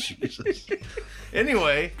 Jesus.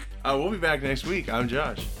 Anyway, we'll be back next week. I'm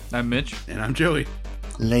Josh. I'm Mitch. And I'm Joey.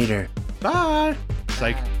 Later. Bye.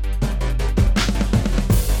 Psych.